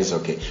 That is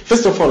okay.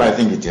 First of all, I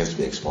think it has to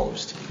be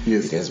exposed.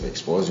 Yes. It has to be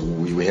exposed.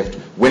 We have to,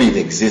 when it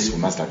exists, we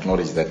must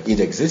acknowledge that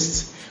it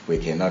exists. We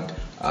cannot,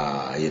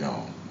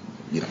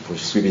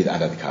 sweep it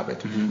under the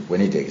carpet.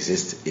 When it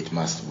exists,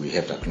 we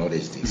have to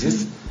acknowledge it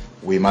exists.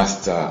 We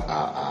must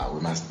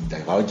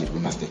divulge it. We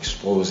must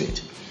expose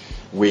it.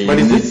 But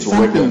is it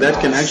something that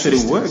can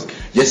actually work?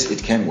 Yes,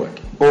 it can work.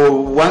 Or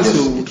once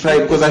you try,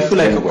 because I feel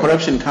like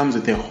corruption comes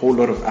with a whole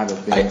lot of other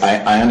things.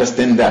 I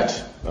understand that,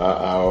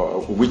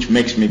 which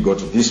makes me go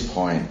to this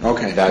point.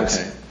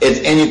 At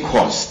any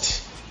cost,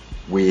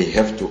 we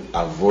have to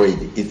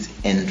avoid its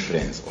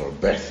entrance or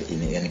birth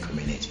in any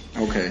community.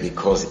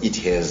 Because it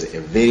has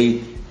a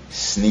very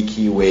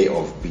sneaky way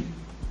of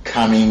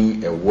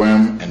becoming a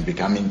worm and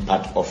becoming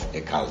part of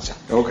a culture.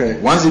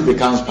 Once it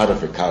becomes part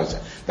of a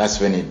culture, that's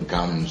when it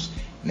becomes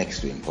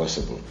next to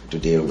impossible to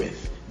deal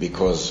with,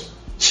 because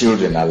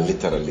children are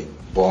literally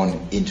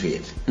born into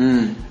it.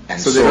 And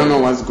so they don't know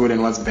what's good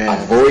and what's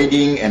bad.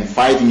 Avoiding and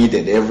fighting it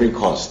at every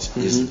cost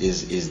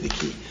is the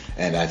key.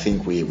 And I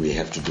think we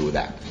have to do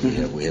that.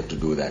 We have to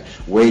do that.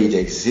 Where it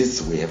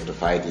exists, we have to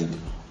fight it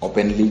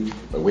openly.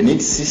 But we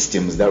need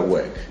systems that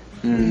work.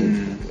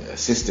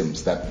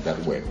 Systems that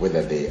work,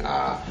 whether they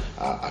are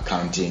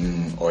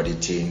accounting,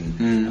 auditing.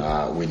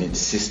 We need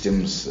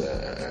systems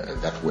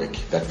that work,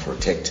 that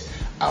protect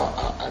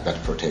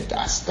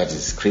us. That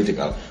is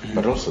critical.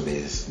 But also there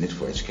is need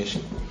for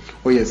education.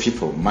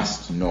 People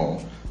must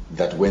know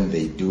that when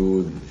they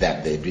do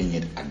that, they're doing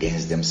it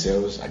against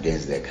themselves,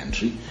 against their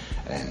country,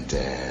 and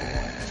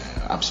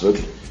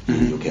absolutely,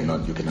 you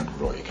cannot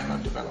grow, you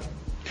cannot develop.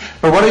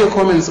 But what are your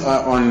comments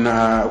on,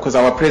 because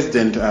our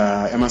president,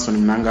 Emmerson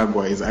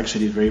Mnangagwa, is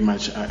actually very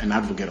much an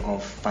advocate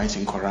of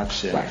fighting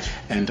corruption.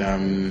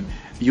 And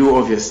you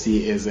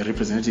obviously, as a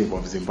representative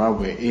of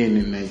Zimbabwe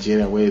in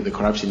Nigeria, where the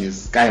corruption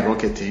is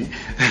skyrocketing,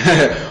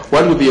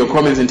 what would be your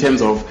comments in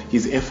terms of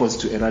his efforts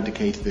to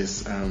eradicate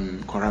this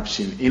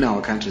corruption in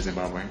our country,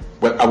 Zimbabwe?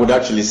 Well, I would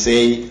actually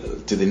say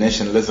to the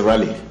nation, let's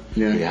rally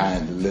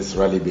behind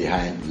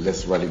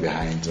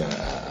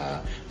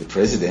the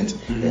president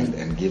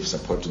and give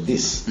support to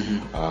this.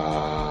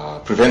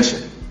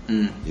 Prevention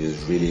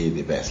is really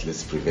the best.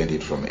 Let's prevent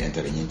it from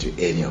entering into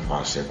any of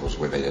our circles,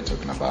 whether you're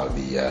talking about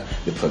the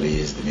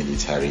police, the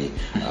military,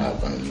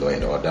 law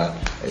and order,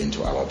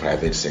 into our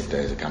private sector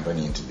as a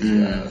company, into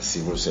the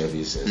civil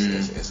service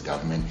as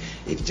government.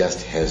 It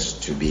just has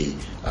to be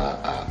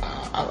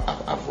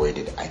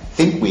avoided. I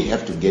think we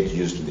have to get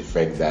used to the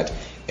fact that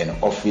an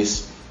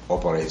office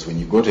operates. When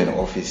you go to an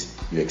office,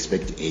 you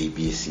expect A,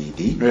 B, C,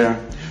 D.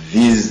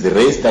 The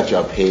rates that you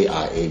are paid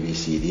are A, B,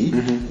 C, D.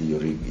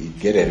 You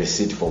get a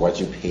receipt for what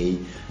you pay,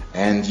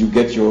 and you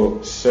get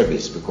your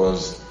service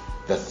because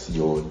that's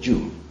your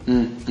due.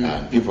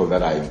 People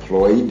that are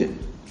employed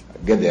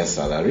get their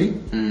salary,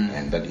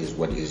 and that is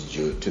what is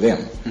due to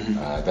them.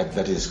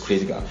 That is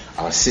critical.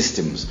 Our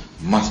systems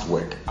must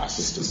work.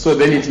 So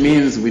then it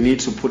means we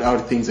need to put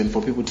out things and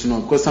for people to know,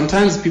 because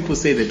sometimes people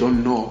say they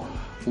don't know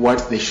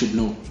what they should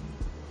know.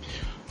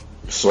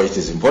 So it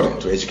is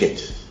important to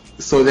educate.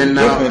 So then we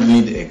now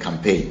definitely need a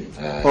campaign.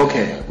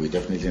 We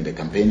definitely need a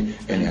campaign,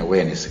 an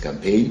awareness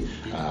campaign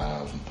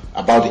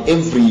about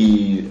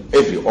every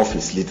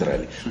office,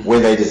 literally.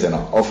 Whether it is an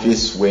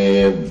office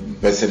where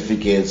birth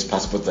certificates,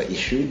 passports are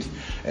issued,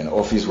 an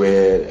office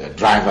where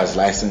driver's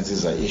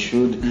licenses are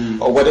issued,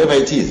 or whatever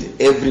it is.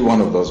 Every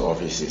one of those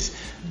offices,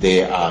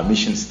 there are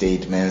mission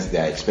statements,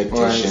 there are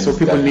expectations. So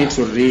people need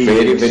to read.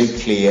 Very, very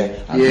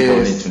clear, and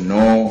people need to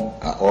know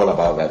all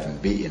about that and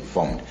be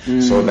informed,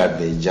 so that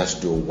they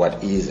just do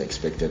what is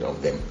expected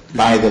of them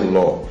by the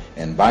law.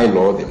 And by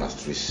law, they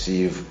must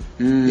receive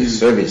the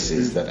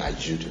services that are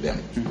due to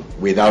them,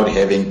 without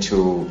having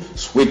to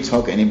sweet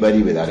talk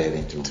anybody, without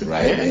having to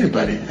bribe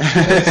anybody.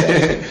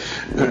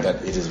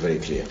 That it is very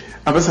clear.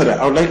 Ambassador,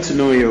 I would like to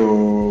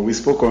know we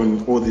spoke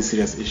on all these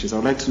serious issues. I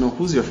would like to know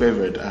who's your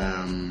favorite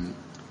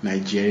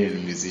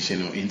Nigerian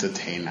musician or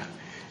entertainer,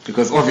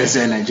 because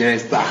obviously Nigeria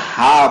is the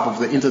hub of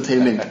the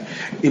entertainment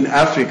in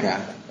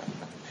Africa.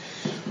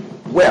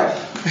 Well,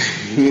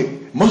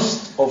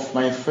 most of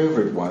my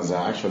favorite ones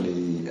are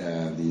actually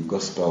the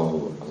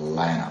gospel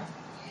lineup.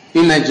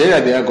 In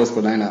Nigeria, there are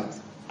gospel lineups.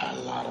 A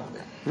lot of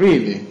them.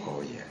 Really?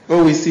 Oh yeah.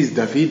 All we see is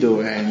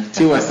Davido and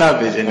Tiwa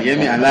Savage and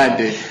Yemi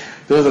Alade.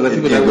 Those are the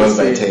people that goes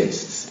by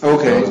tastes.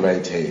 Okay. Goes by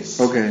taste.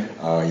 Okay.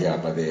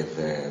 But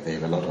they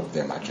have a lot of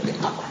them actually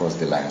across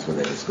the lines,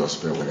 whether it's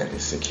gospel, whether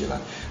it's secular.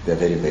 They're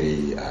very,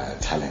 very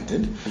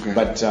talented. Okay.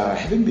 But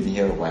having been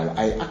here a while,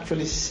 I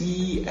actually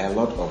see a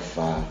lot of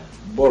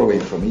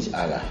borrowing from each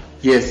other.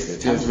 Yes. There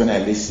are times when I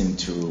listen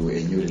to a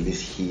new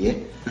release here,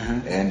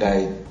 and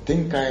I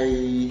think I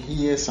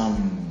hear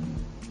some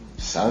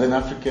Southern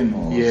African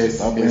or Zimbabwean. Yes,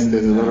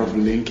 there's a lot of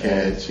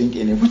linkage.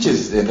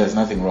 There's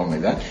nothing wrong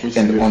with that.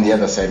 And on the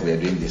other side, we are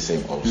doing the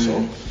same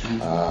also.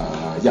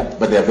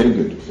 But they are very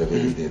good.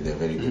 They're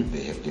very good.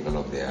 They have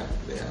developed their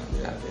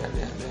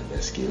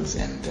skills,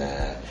 and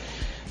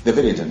they're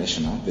very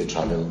international. They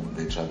travel.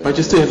 But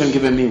you still haven't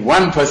given me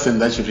one person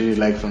that you really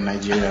like from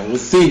Nigeria who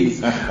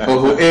sings or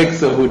who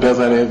acts or who does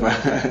whatever.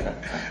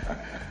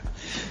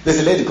 There's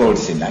a lady called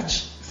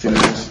Sinach.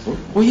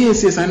 Oh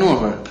yes, I know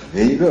of her.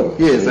 There you go.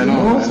 Yes, so I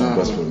know. Some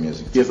gospel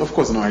music. Yes, of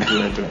course. No, I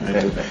do.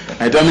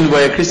 I mean,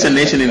 we're a Christian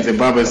nation in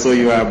Zimbabwe, so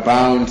you are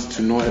bound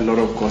to know a lot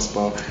of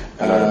gospel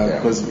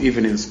because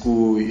even in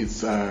school,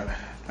 it's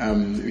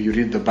you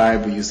read the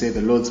Bible, you say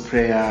the Lord's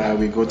Prayer.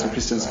 We go to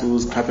Christian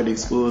schools, Catholic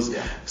schools,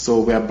 so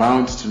we are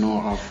bound to know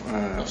of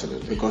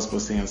the gospel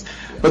singers.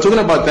 But talking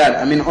about that,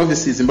 I mean,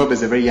 obviously Zimbabwe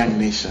is a very young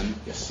nation.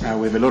 Yes.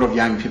 We have a lot of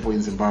young people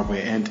in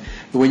Zimbabwe, and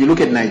when you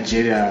look at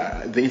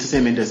Nigeria, the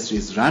entertainment industry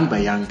is run by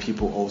young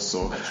people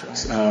also.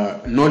 That's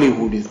right.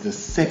 Nollywood is the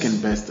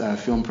second best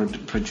film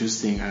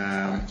producing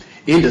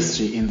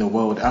industry in the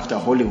world after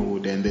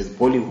Hollywood, and there's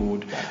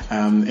Bollywood,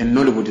 and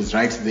Nollywood is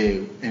right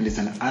there, and it's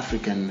an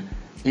African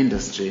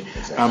industry.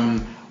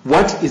 Exactly.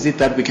 What is it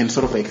that we can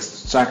sort of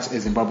extract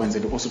as Zimbabweans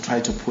and also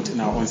try to put in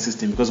our own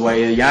system? Because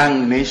we're a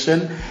young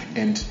nation,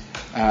 and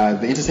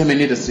the entertainment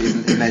industry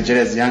in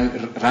Nigeria is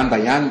run by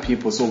young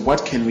people. So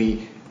what can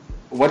we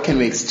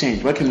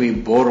exchange? What can we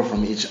borrow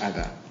from each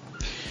other?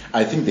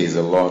 I think there's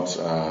a lot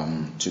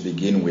to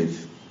begin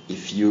with.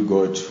 If you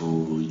go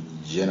to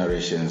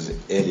generations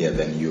earlier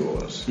than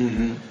yours,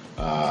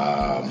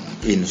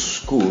 in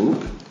school,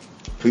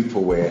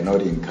 people were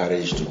not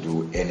encouraged to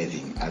do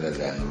anything other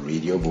than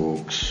read your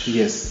books,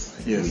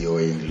 do your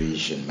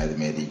English and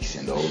mathematics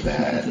and all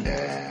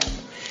that.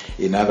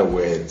 In other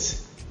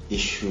words,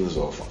 issues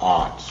of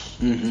art,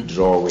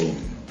 drawing,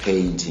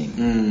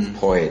 painting,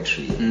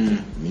 poetry,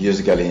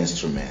 musical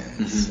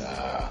instruments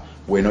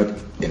were not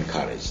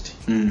encouraged.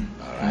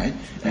 All right,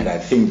 and I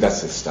think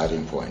that's a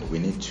starting point. We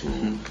need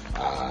to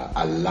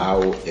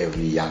allow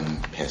every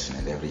young person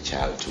and every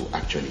child to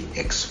actually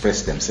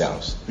express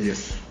themselves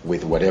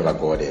with whatever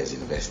God has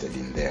invested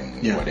in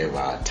them,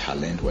 whatever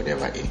talent,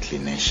 whatever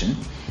inclination,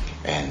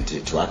 and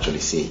to actually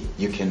say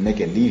you can make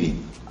a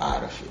living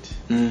out of it.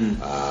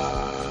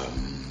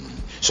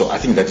 So I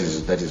think that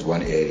is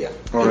one area.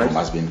 People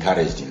must be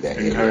encouraged in that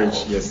area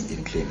of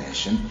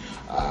inclination.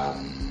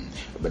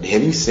 But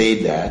having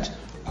said that,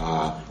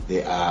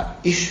 there are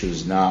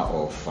issues now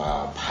of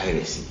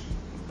piracy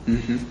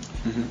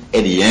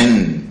at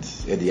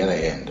the other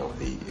end of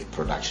the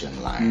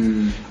production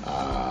line,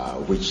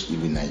 which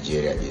even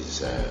Nigeria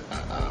is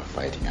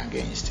fighting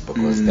against,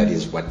 because that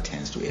is what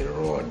tends to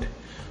erode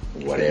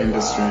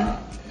whatever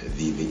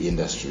the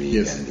industry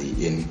and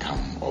the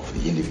income of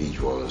the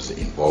individuals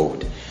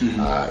involved in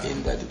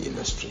that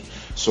industry.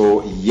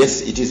 So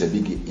yes, it is a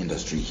big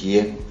industry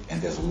here,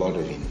 and there's a lot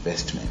of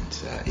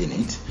investment in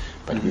it.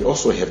 But we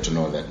also have to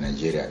know that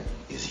Nigeria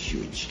is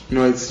huge.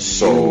 No, it's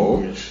so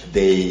huge.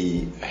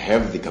 They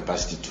have the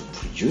capacity to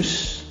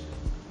produce,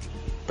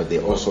 but they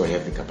also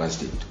have the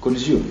capacity to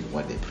consume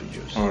what they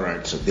produce. All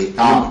right. So they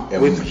are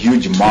a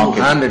huge market.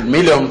 200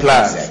 million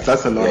plus. Exactly.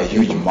 That's a lot. They're a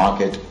huge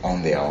market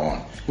on their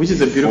own. Which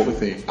is a beautiful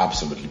thing.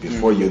 Absolutely.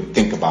 Before you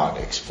think about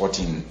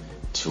exporting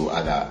to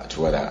other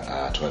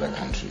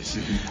countries,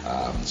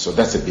 so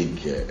that's a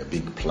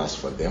big plus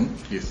for them.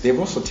 Yes. They've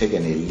also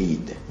taken a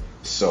lead.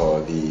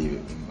 So the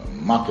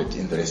market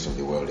in the rest of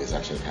the world is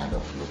actually kind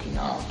of looking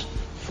out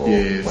for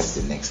what's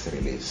the next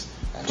release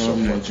and so forth.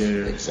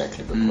 Nigeria.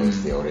 Exactly,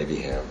 because they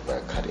already have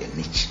cut a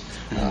niche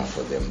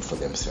for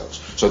themselves.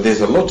 So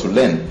there's a lot to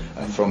learn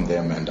from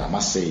them, and I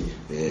must say,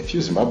 there are a few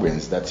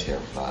Zimbabweans that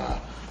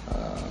have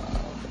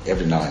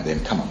every now and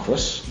then come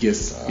across.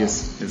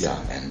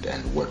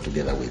 And work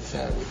together with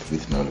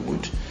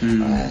Nollywood,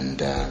 and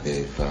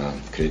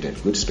they've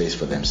created good space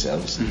for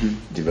themselves,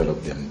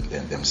 developed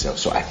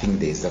themselves. So I think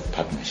there's that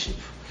partnership.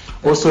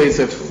 Also, it's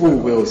a full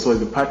will. So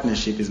the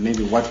partnership is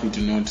maybe what we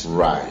do not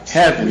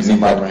have in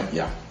Zimbabwe.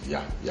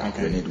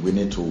 Okay. We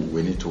need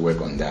to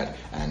work on that.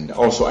 And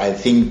also, I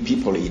think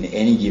people in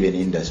any given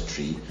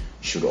industry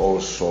should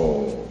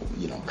also,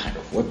 kind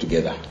of work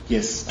together.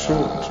 Yes, true.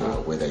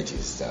 Whether it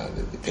is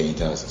the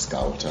painters, the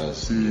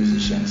sculptors,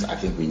 musicians, I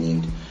think we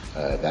need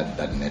that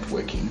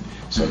networking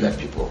so that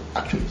people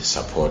actually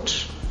support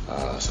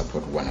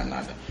one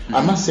another.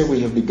 I must say we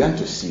have begun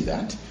to see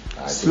that.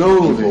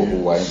 Slowly. People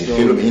who are in the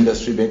film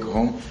industry back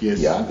home,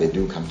 yes. They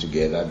do come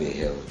together. They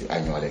have the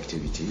annual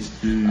activities.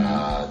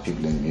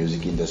 People in the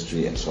music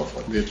industry and so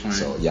forth. Right.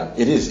 So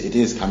it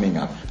is coming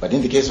up. But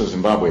in the case of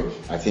Zimbabwe,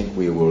 I think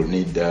we will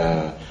need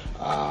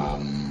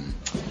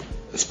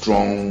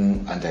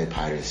strong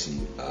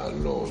anti-piracy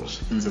laws,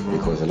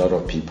 because a lot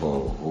of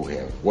people who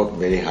have worked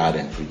very hard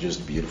and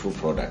produced beautiful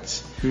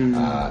products end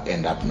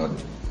up not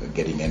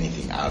getting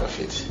anything out of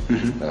it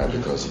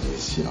because it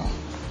is,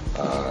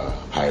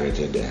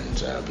 pirated,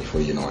 and before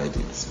you know it,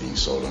 it's being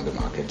sold on the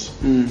market,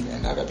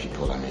 and other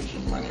people are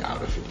making money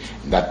out of it.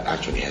 And that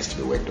actually has to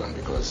be worked on,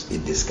 because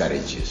it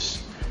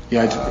discourages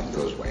those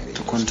who are in the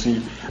to industry.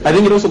 continue. I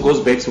think it also goes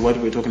back to what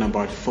we were talking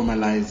about,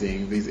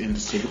 formalizing this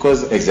industry,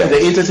 because Exactly.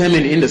 the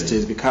entertainment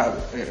industries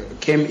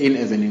came in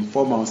as an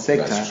informal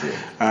sector. That's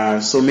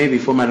true. So maybe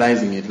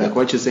formalizing it, like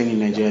what you're saying in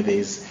Nigeria,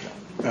 there's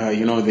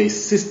there's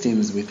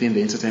systems within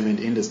the entertainment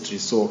industry,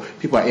 so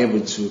people are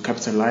able to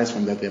capitalize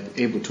from that. They're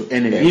able to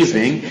earn a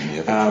living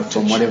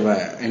from whatever.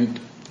 And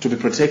to be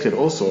protected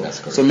also. That's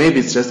correct. So maybe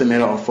it's just a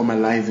matter of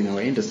formalizing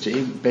our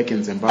industry back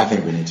in Zimbabwe. I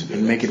think we need to do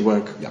and that. make it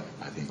work. Yeah,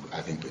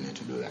 I think we need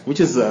to do that. Which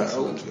is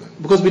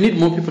because we need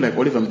more people like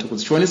Oliver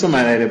Mtukudzi. Shwani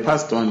Somalile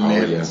passed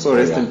on, so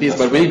rest in peace.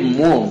 But we need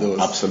more of those.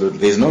 Absolutely,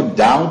 there's no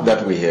doubt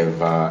that we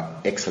have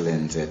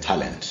excellent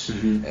talent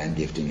and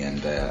gifting,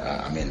 and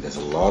I mean, there's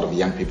a lot of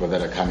young people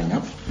that are coming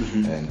up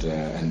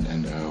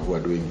and who are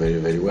doing very,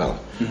 very well.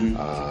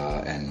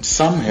 And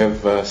some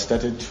have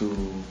started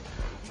to,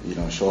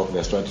 show off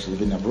their strategy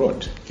even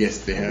abroad.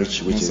 Yes, they have.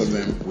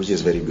 Which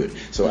is very good.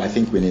 So I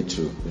think we need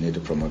to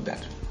promote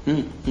that.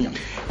 Yeah.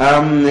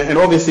 And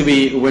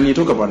obviously, when you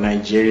talk about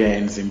Nigeria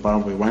and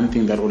Zimbabwe, one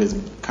thing that always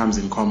comes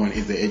in common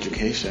is the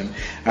education.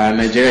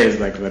 Nigeria is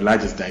like the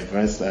largest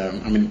diverse,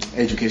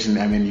 education,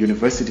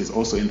 universities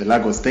also in the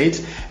Lagos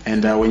state.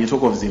 And when you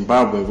talk of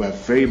Zimbabwe, we're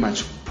very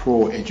much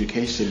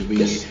pro-education.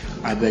 We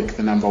are like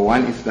the number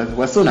one,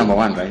 we're still number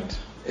one, right?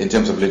 In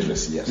terms of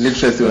literacy, yes.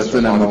 Literacy was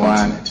still number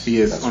one.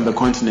 Yes, That's on the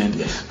continent.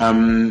 Yes.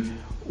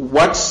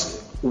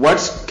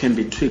 What can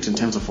be tweaked in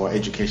terms of our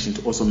education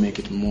to also make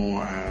it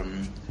more,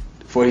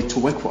 for it to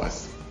work for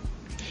us?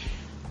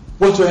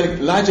 Well, to a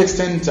large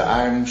extent,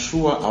 I'm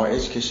sure our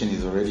education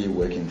is already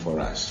working for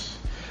us.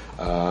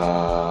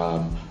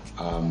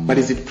 But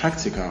is it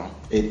practical?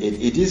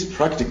 It is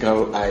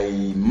practical. I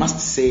must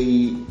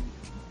say,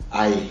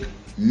 I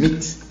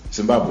meet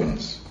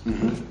Zimbabweans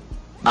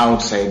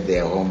outside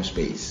their home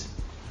space,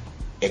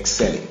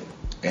 excelling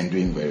and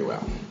doing very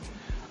well.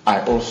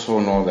 I also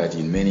know that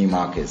in many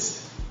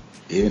markets,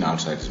 even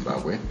outside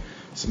Zimbabwe,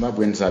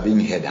 Zimbabweans are being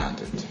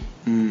headhunted.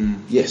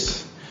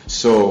 Yes.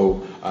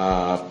 So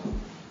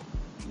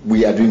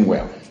we are doing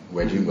well.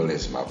 We're doing well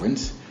as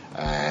Zimbabweans.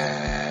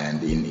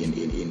 And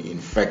in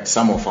fact,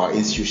 some of our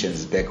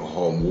institutions back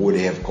home would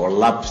have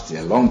collapsed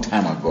a long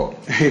time ago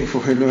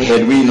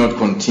had we not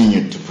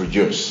continued to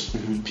produce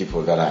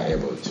people that are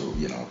able to,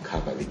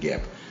 cover the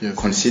gap,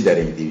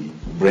 considering the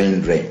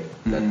brain drain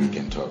that we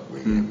can talk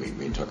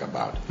we talk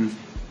about.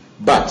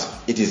 But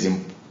it is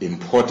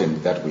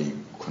important that we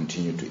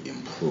continue to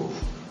improve,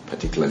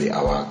 particularly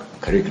our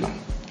curriculum.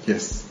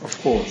 Yes, of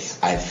course.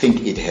 I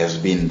think it has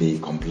been the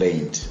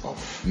complaint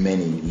of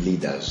many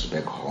leaders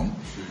back home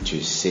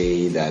to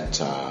say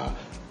that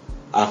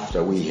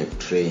after we have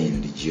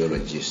trained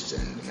geologists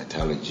and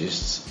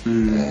metallurgists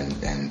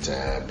and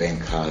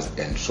bankers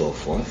and so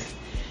forth,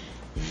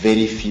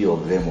 very few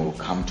of them will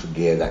come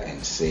together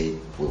and say,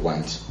 we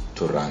want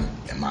to run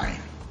a mine.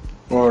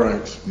 All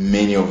right.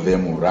 Many of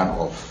them will run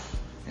off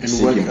and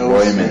seek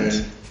employment.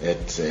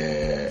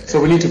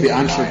 So we need to be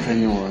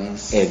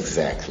entrepreneurs.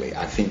 Exactly.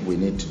 I think we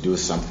need to do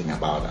something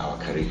about our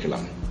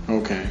curriculum.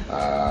 Okay.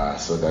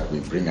 So that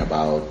we bring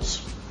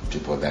about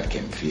people that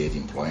can create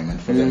employment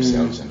for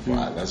themselves and for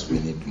others. We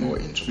need more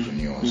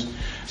entrepreneurs.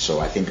 So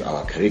I think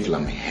our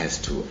curriculum has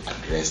to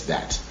address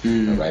that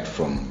right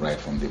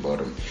from the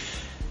bottom.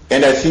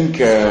 And I think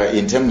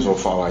in terms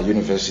of our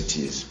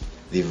universities,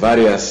 the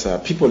various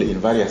people in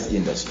various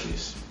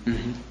industries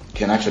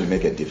can actually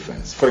make a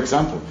difference. For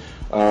example,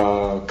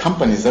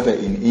 companies that are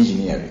in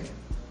engineering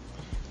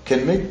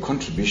can make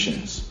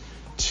contributions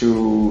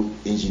to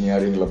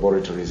engineering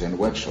laboratories and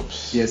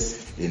workshops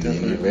in the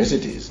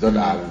universities.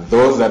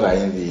 Those that are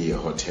in the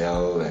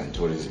hotel and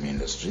tourism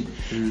industry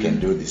can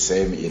do the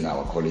same in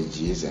our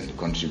colleges and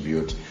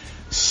contribute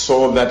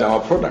so that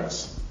our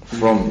products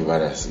from the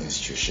various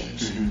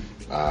institutions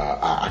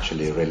are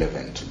actually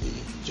relevant to the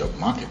job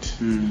market.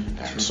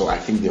 And so I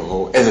think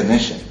as a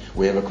nation,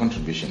 we have a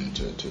contribution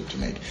to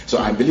make. So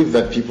I believe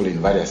that people in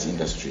various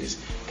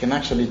industries can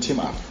actually team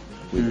up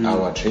with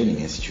our training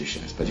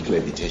institutions,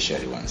 particularly the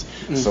tertiary ones,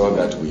 so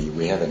that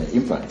we have an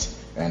impact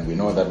and we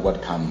know that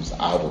what comes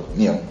out of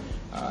NIL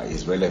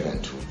is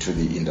relevant to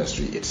the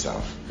industry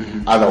itself.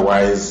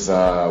 Otherwise,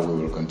 we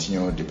will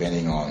continue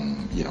depending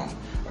on,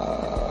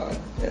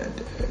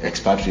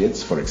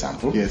 expatriates, for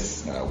example,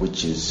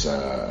 which is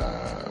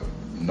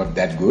not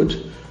that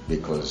good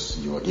because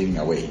you are giving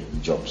away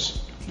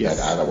jobs that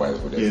otherwise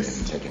would have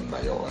been taken by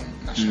your own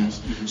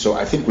nationals. So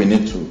I think we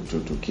need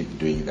to keep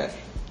doing that.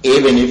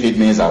 Even if it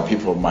means our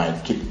people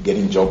might keep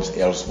getting jobs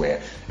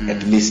elsewhere,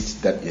 at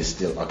least that is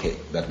still okay,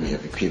 that we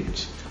have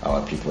equipped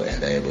our people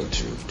and they're able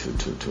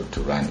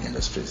to run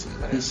industries in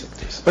various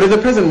sectors. But at the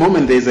present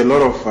moment, there's a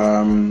lot of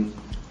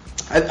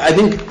I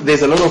think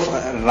there's a lot of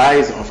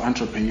rise of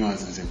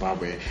entrepreneurs in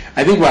Zimbabwe.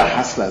 I think we're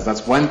hustlers.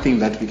 That's one thing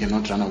that we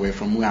cannot run away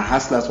from. We are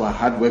hustlers, we're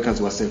hard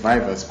workers, we're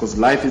survivors, because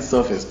life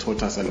itself has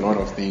taught us a lot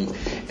of things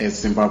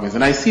as Zimbabweans.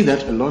 And I see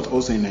that a lot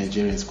also in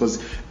Nigerians,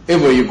 because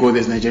everywhere you go,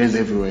 there's Nigerians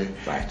everywhere.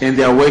 Right. And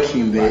they are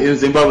working there. Right. In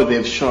Zimbabwe, they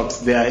have shops,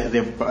 they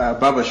have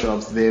barber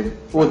shops, they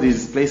have all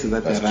these places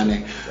that they're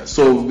running.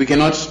 So we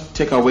cannot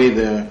take away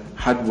the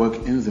hard work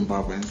in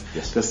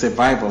Zimbabweans, the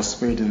survival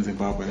spirit in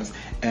Zimbabweans,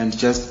 and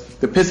just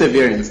the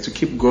perseverance to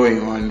keep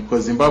going on,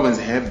 because Zimbabweans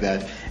have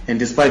that, and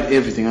despite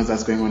everything else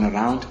that's going on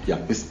around,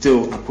 we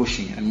still are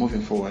pushing and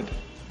moving forward.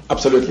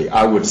 Absolutely.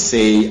 I would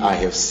say I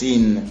have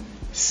seen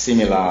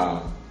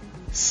similar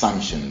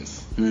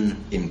sanctions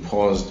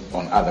imposed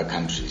on other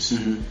countries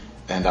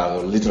and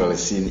I've literally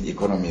seen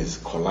economies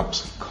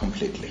collapse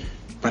completely.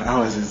 But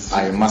ours is...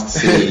 I must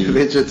say,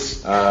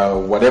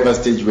 whatever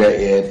stage we're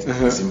at,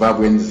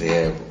 Zimbabweans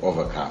have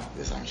overcome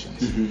the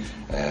sanctions.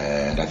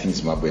 And I think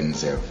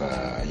Zimbabweans have,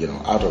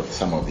 out of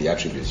some of the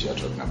attributes you're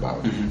talking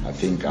about, I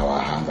think our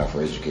hunger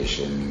for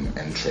education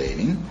and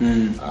training,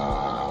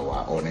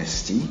 our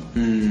honesty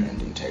and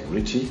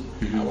integrity,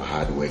 our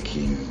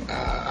hard-working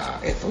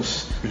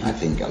ethos, I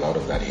think a lot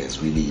of that has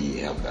really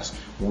helped us.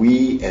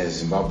 We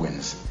as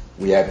Zimbabweans,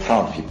 we are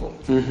proud people.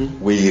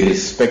 We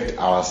respect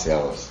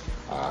ourselves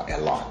a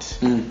lot,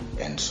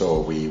 and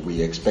so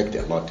we expect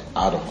a lot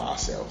out of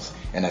ourselves,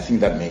 and I think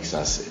that makes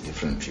us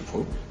different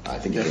people. I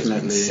think it has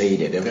been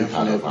said at every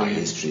part of our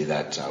history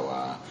that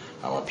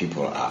our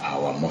people are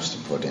our most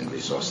important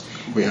resource,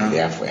 and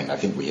therefore, and I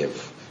think we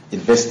have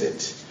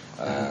invested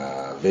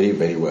very,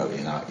 very well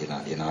in our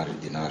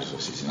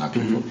resources, in our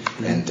people,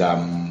 and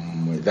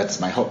that's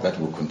my hope that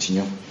we'll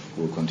continue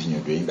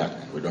doing that,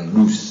 and we don't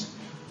lose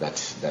that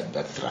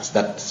thrust.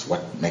 That's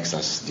what makes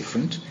us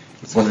different.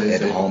 It's both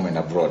at home and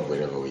abroad,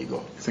 wherever we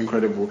go. It's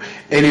incredible.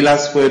 Any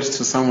last words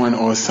to someone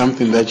or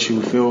something that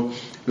you feel,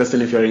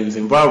 listen, if you're in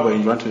Zimbabwe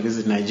and you want to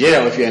visit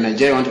Nigeria, or if you're in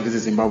Nigeria and want to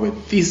visit Zimbabwe,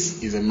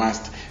 this is a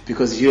must,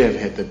 because you have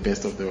had the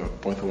best of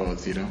both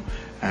worlds,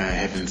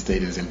 having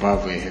stayed in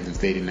Zimbabwe, having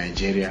stayed in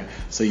Nigeria,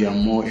 so you are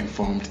more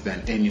informed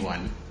than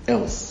anyone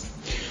else.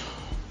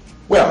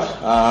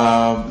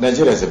 Well,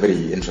 Nigeria is a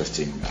very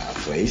interesting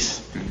place.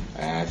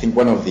 I think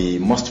one of the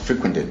most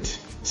frequented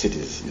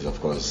cities is,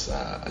 of course,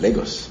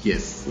 Lagos,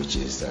 yes, which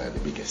is the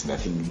biggest. And I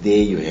think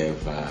there you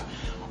have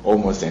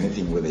almost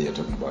anything, whether you're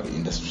talking about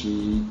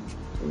industry,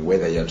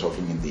 whether you're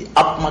talking in the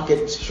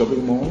upmarket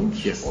shopping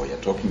malls, yes, or you're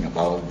talking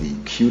about the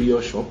curio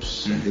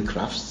shops and the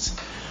crafts,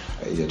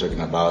 you're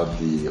talking about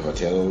the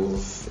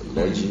hotels,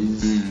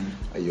 lodges,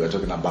 you are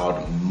talking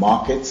about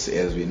markets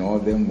as we know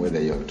them, whether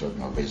you're talking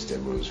about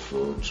vegetables,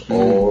 fruits,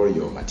 or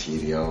your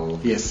material,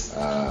 yes,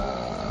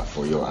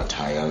 for your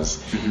attires.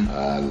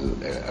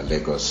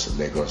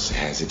 Lagos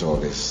has it all.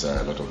 There's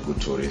a lot of good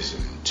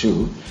tourism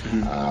too.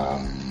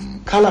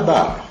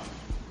 Calabar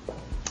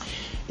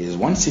is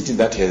one city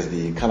that has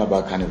the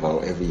Calabar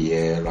Carnival every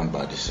year around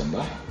about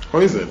December. Oh,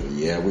 is it?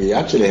 Yeah, we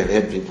actually have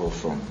had people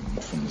from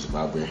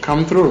Zimbabwe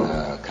come through.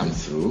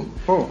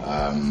 Oh.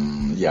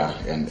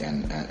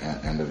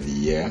 End of the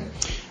year.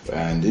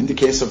 And in the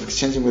case of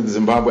exchanging with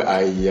Zimbabwe,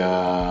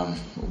 I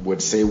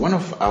would say one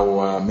of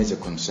our major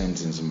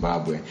concerns in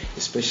Zimbabwe,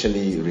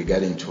 especially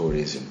regarding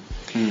tourism,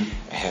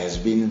 has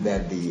been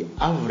that the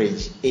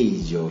average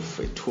age of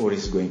a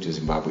tourist going to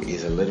Zimbabwe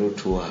is a little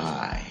too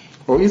high.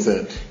 Oh, is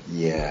it?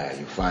 Yeah,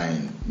 you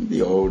find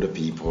the older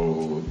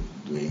people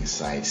doing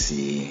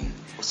sightseeing.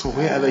 So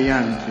where are the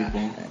young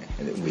people?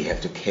 We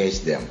have to catch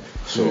them.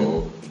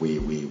 So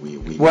we're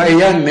a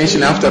young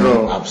nation after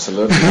all.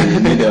 Absolutely. We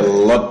need a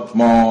lot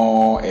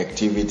more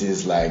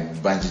activities like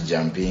bungee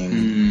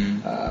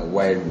jumping,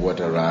 wild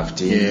water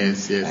rafting.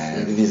 Yes.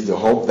 And it is the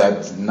hope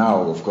that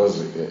now, of course,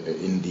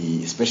 in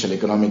the special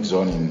economic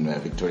zone in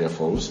Victoria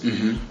Falls,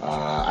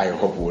 I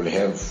hope we'll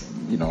have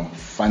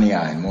funnier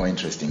and more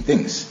interesting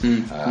things.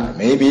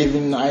 Maybe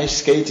even ice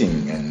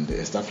skating and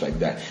stuff like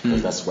that,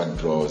 because that's what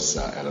draws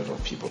a lot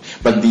of people.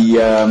 But the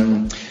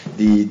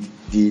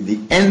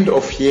end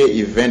of year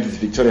event with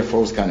Victoria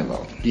Falls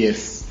Carnival,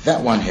 yes,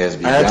 that one has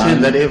begun. I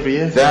attend that every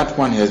year. That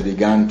one has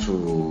begun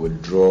to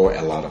draw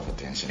a lot of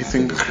attention. It's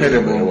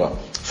incredible.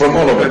 From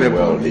all over the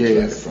world,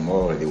 yes. From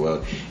all over the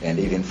world, and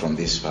even from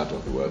this part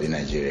of the world in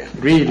Nigeria.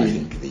 Really? I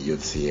think the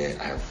youths here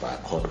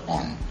have caught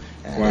on.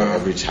 Wow.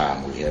 Every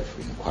time we have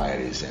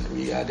inquiries, and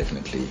we are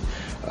definitely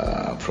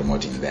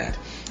promoting that.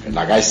 And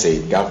like I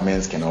say,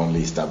 governments can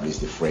only establish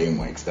the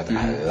frameworks that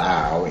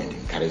allow and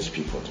encourage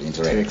people to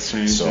interact.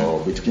 So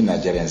between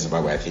Nigeria and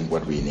Zimbabwe, I think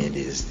what we need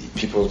is the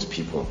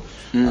people-to-people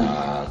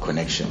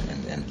connection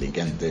and link.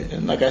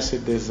 And like I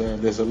said,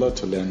 there's a lot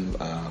to learn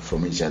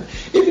from each other,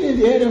 even in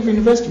the area of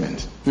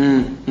investment.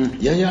 In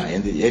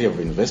the area of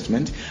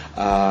investment,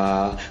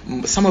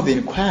 some of the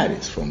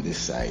inquiries from this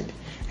side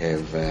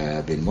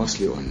have been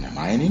mostly on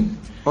mining.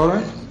 All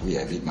right. We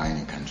are a big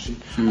mining country.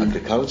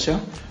 Agriculture.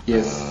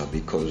 Yes.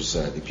 Because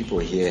the people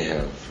here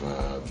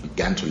have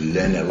begun to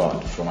learn a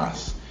lot from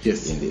us.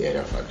 Yes. In the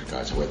area of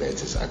agriculture, whether it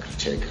is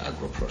agri-tech,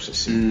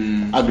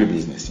 agro-processing,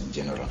 agribusiness in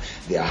general.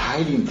 They are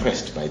highly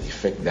impressed by the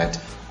fact that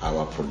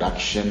our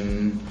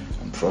production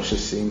and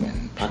processing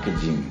and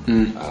packaging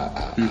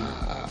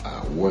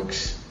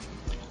works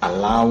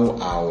allow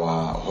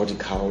our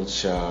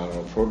horticulture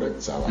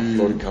products, our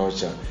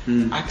floriculture,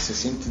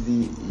 access into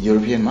the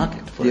European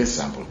market, for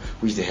example,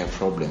 which they have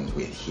problems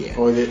with here.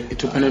 Or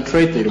to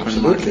penetrate the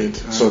European market.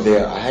 So they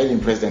are highly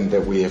impressed, and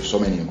that we have so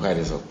many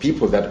inquiries of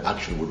people that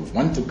actually would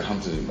want to come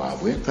to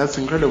Zimbabwe. That's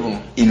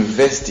incredible.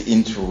 Invest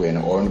into an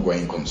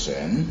ongoing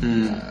concern,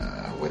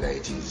 whether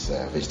it is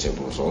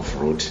vegetables or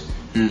fruit,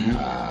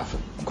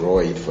 grow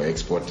it for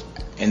export,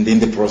 and in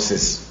the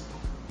process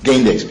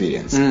gain the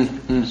experience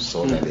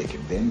so that they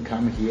can then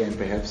come here and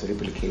perhaps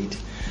replicate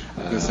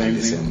The same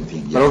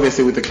thing. But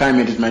obviously with the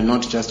climate, it might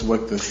not just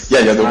work this.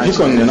 They'll pick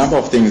on a number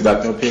of things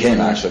that can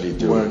actually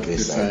do work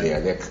this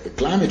side.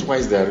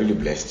 Climate-wise, they're really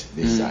blessed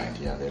this side.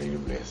 Yeah, they're really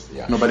blessed.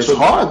 Yeah. No, but it's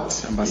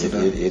hot, Ambassador.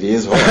 It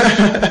is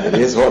hot. It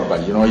is hot,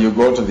 but you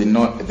go to the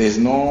north,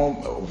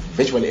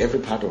 virtually every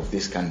part of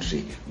this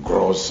country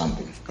grows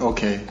something.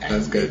 Okay,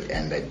 that's good.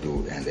 And they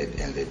do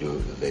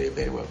very,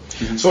 very well.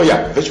 Mm-hmm. So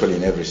virtually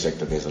in every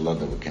sector, there's a lot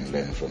that we can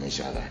learn from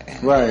each other.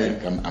 And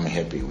right. I'm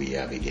happy we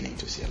are beginning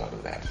to see a lot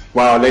of that.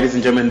 Wow, ladies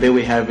and gentlemen, there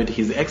we have it.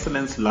 His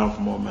Excellency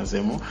Lovemore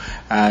Mazemo.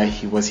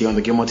 He was here on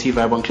the Gilmore TV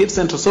Vibe on Cliff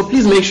Central. So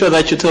please make sure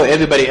that you tell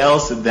everybody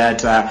else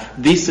that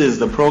this is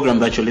the program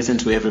that you listen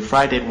to every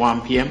Friday at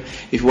 1 p.m.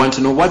 If you want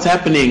to know what's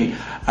happening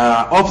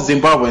of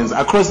Zimbabweans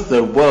across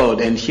the world,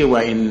 and here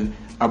we're in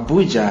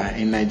Abuja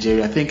in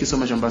Nigeria. Thank you so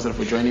much, Ambassador,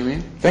 for joining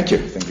me. Thank you.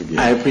 Thank you.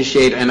 I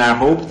appreciate, and I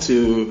hope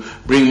to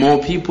bring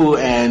more people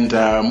and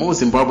more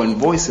Zimbabwean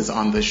voices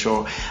on the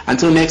show.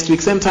 Until next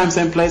week, same time,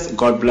 same place.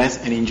 God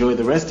bless and enjoy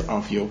the rest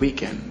of your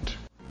weekend.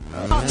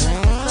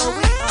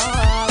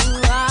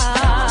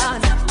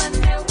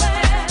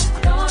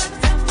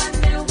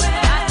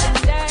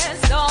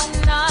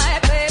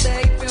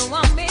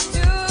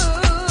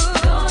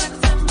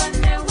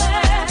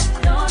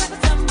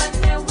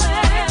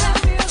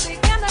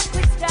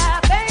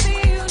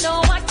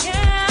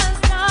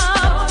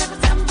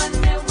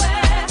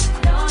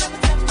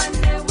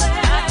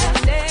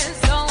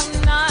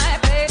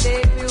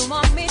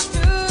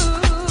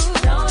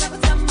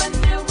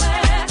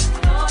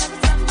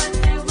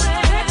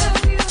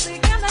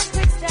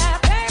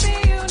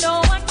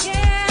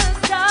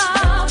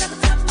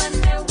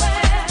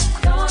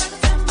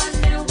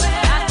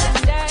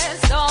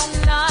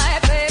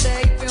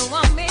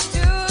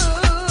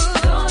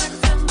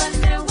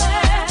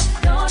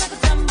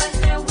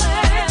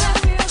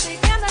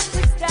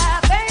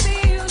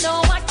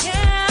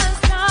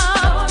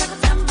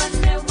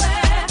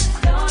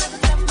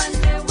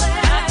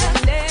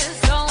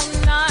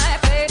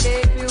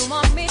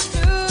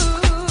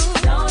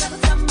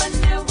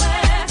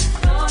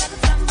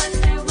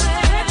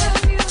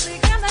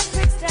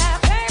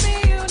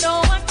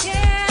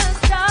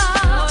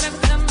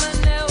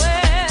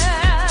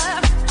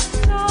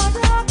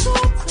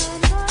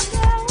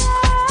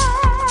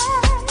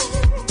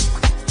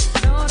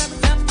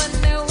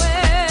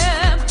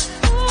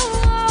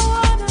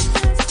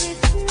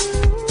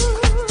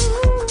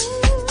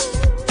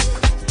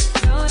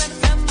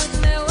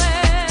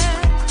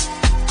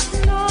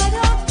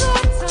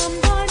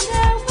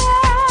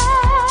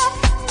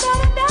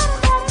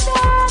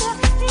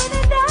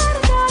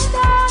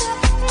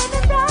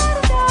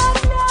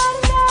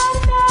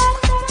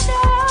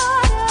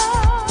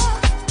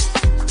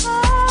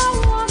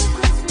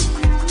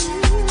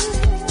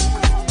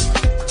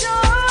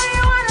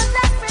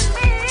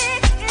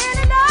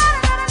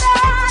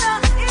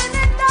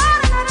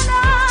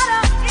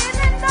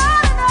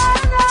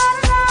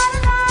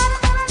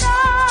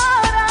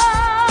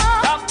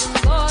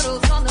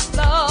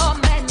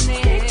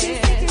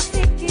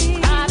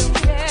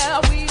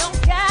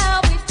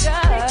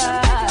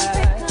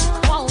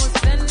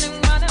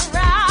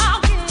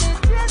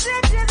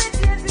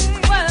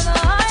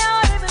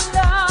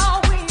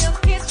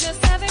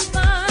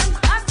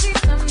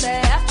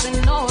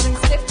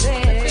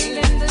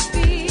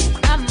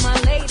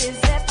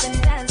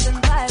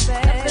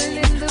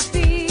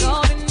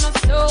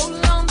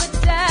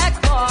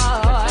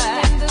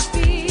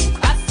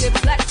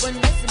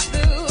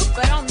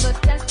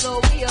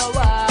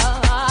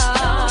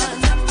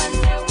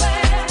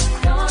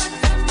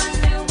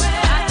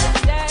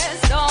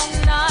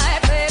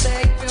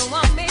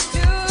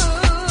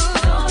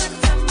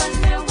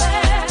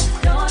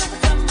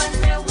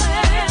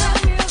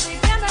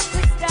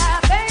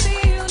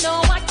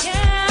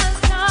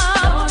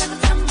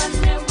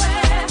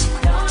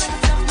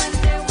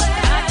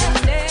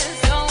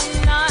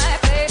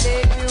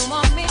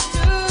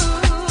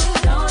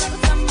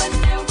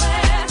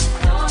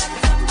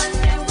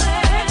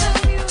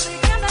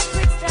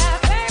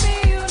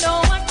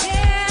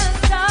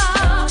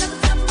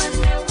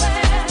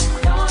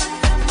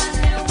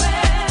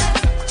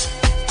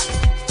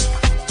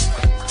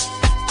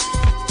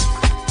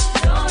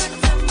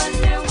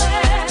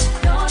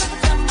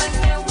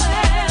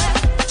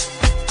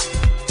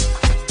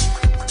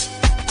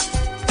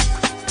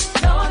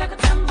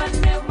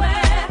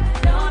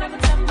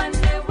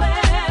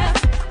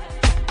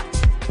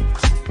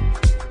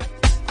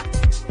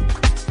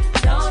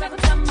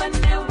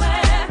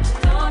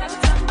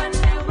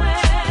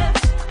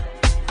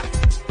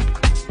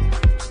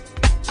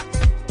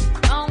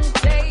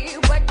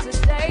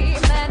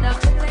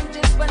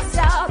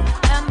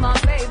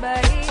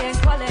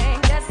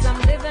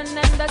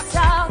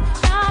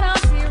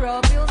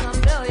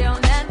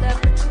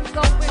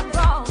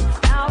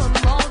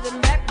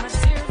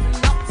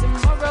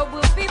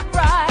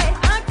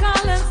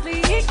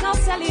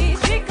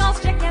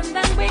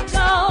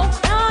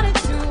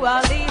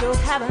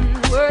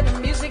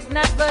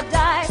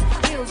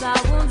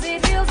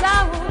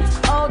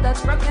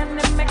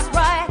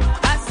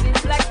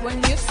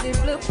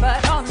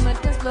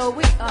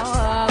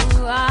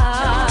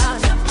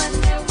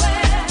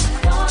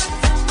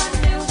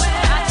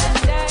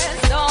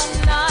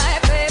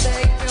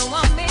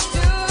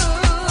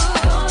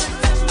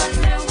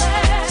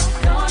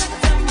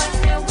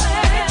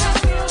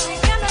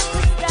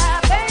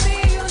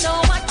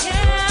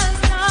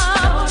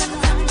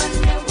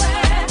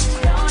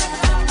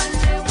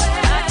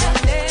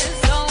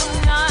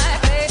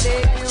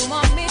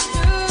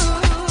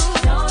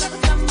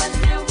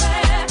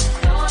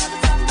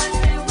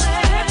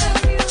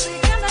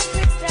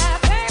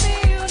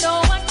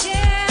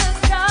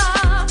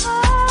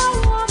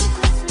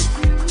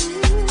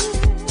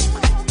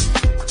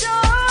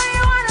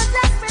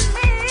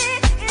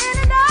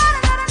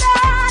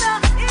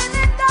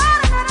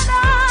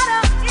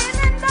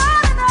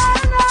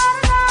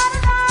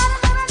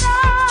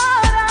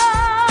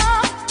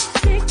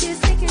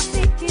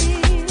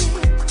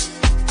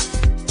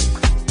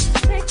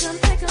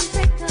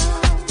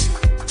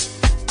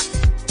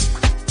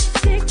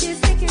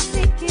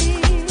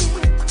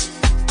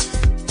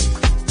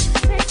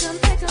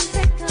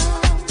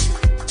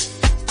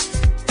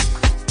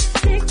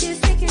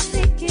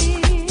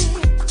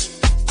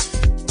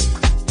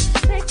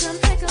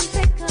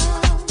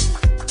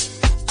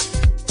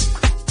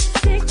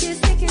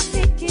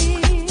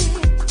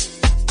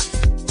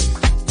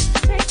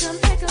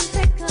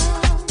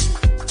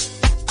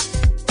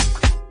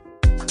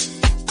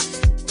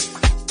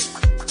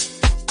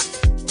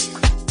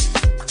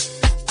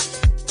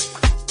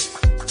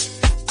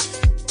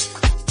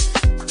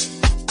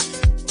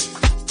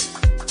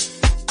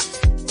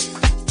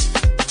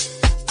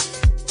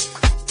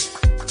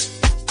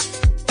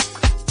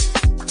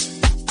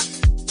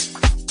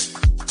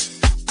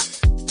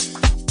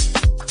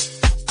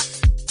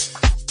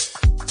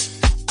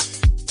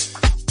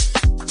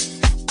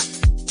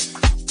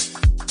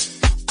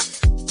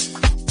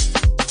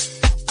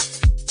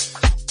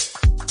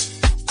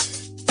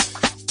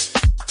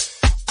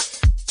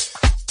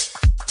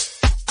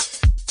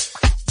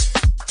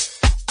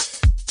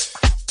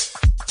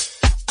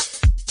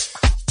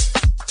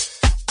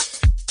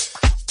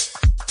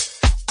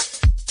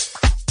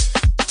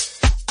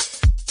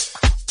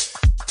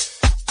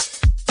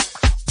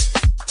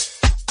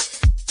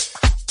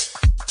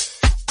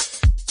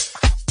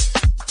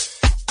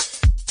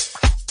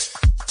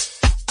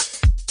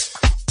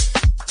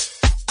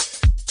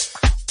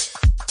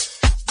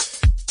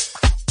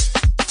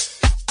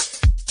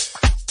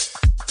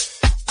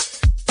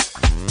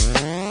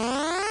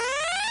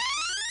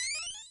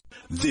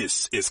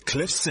 This is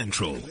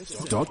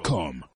CliffCentral.com.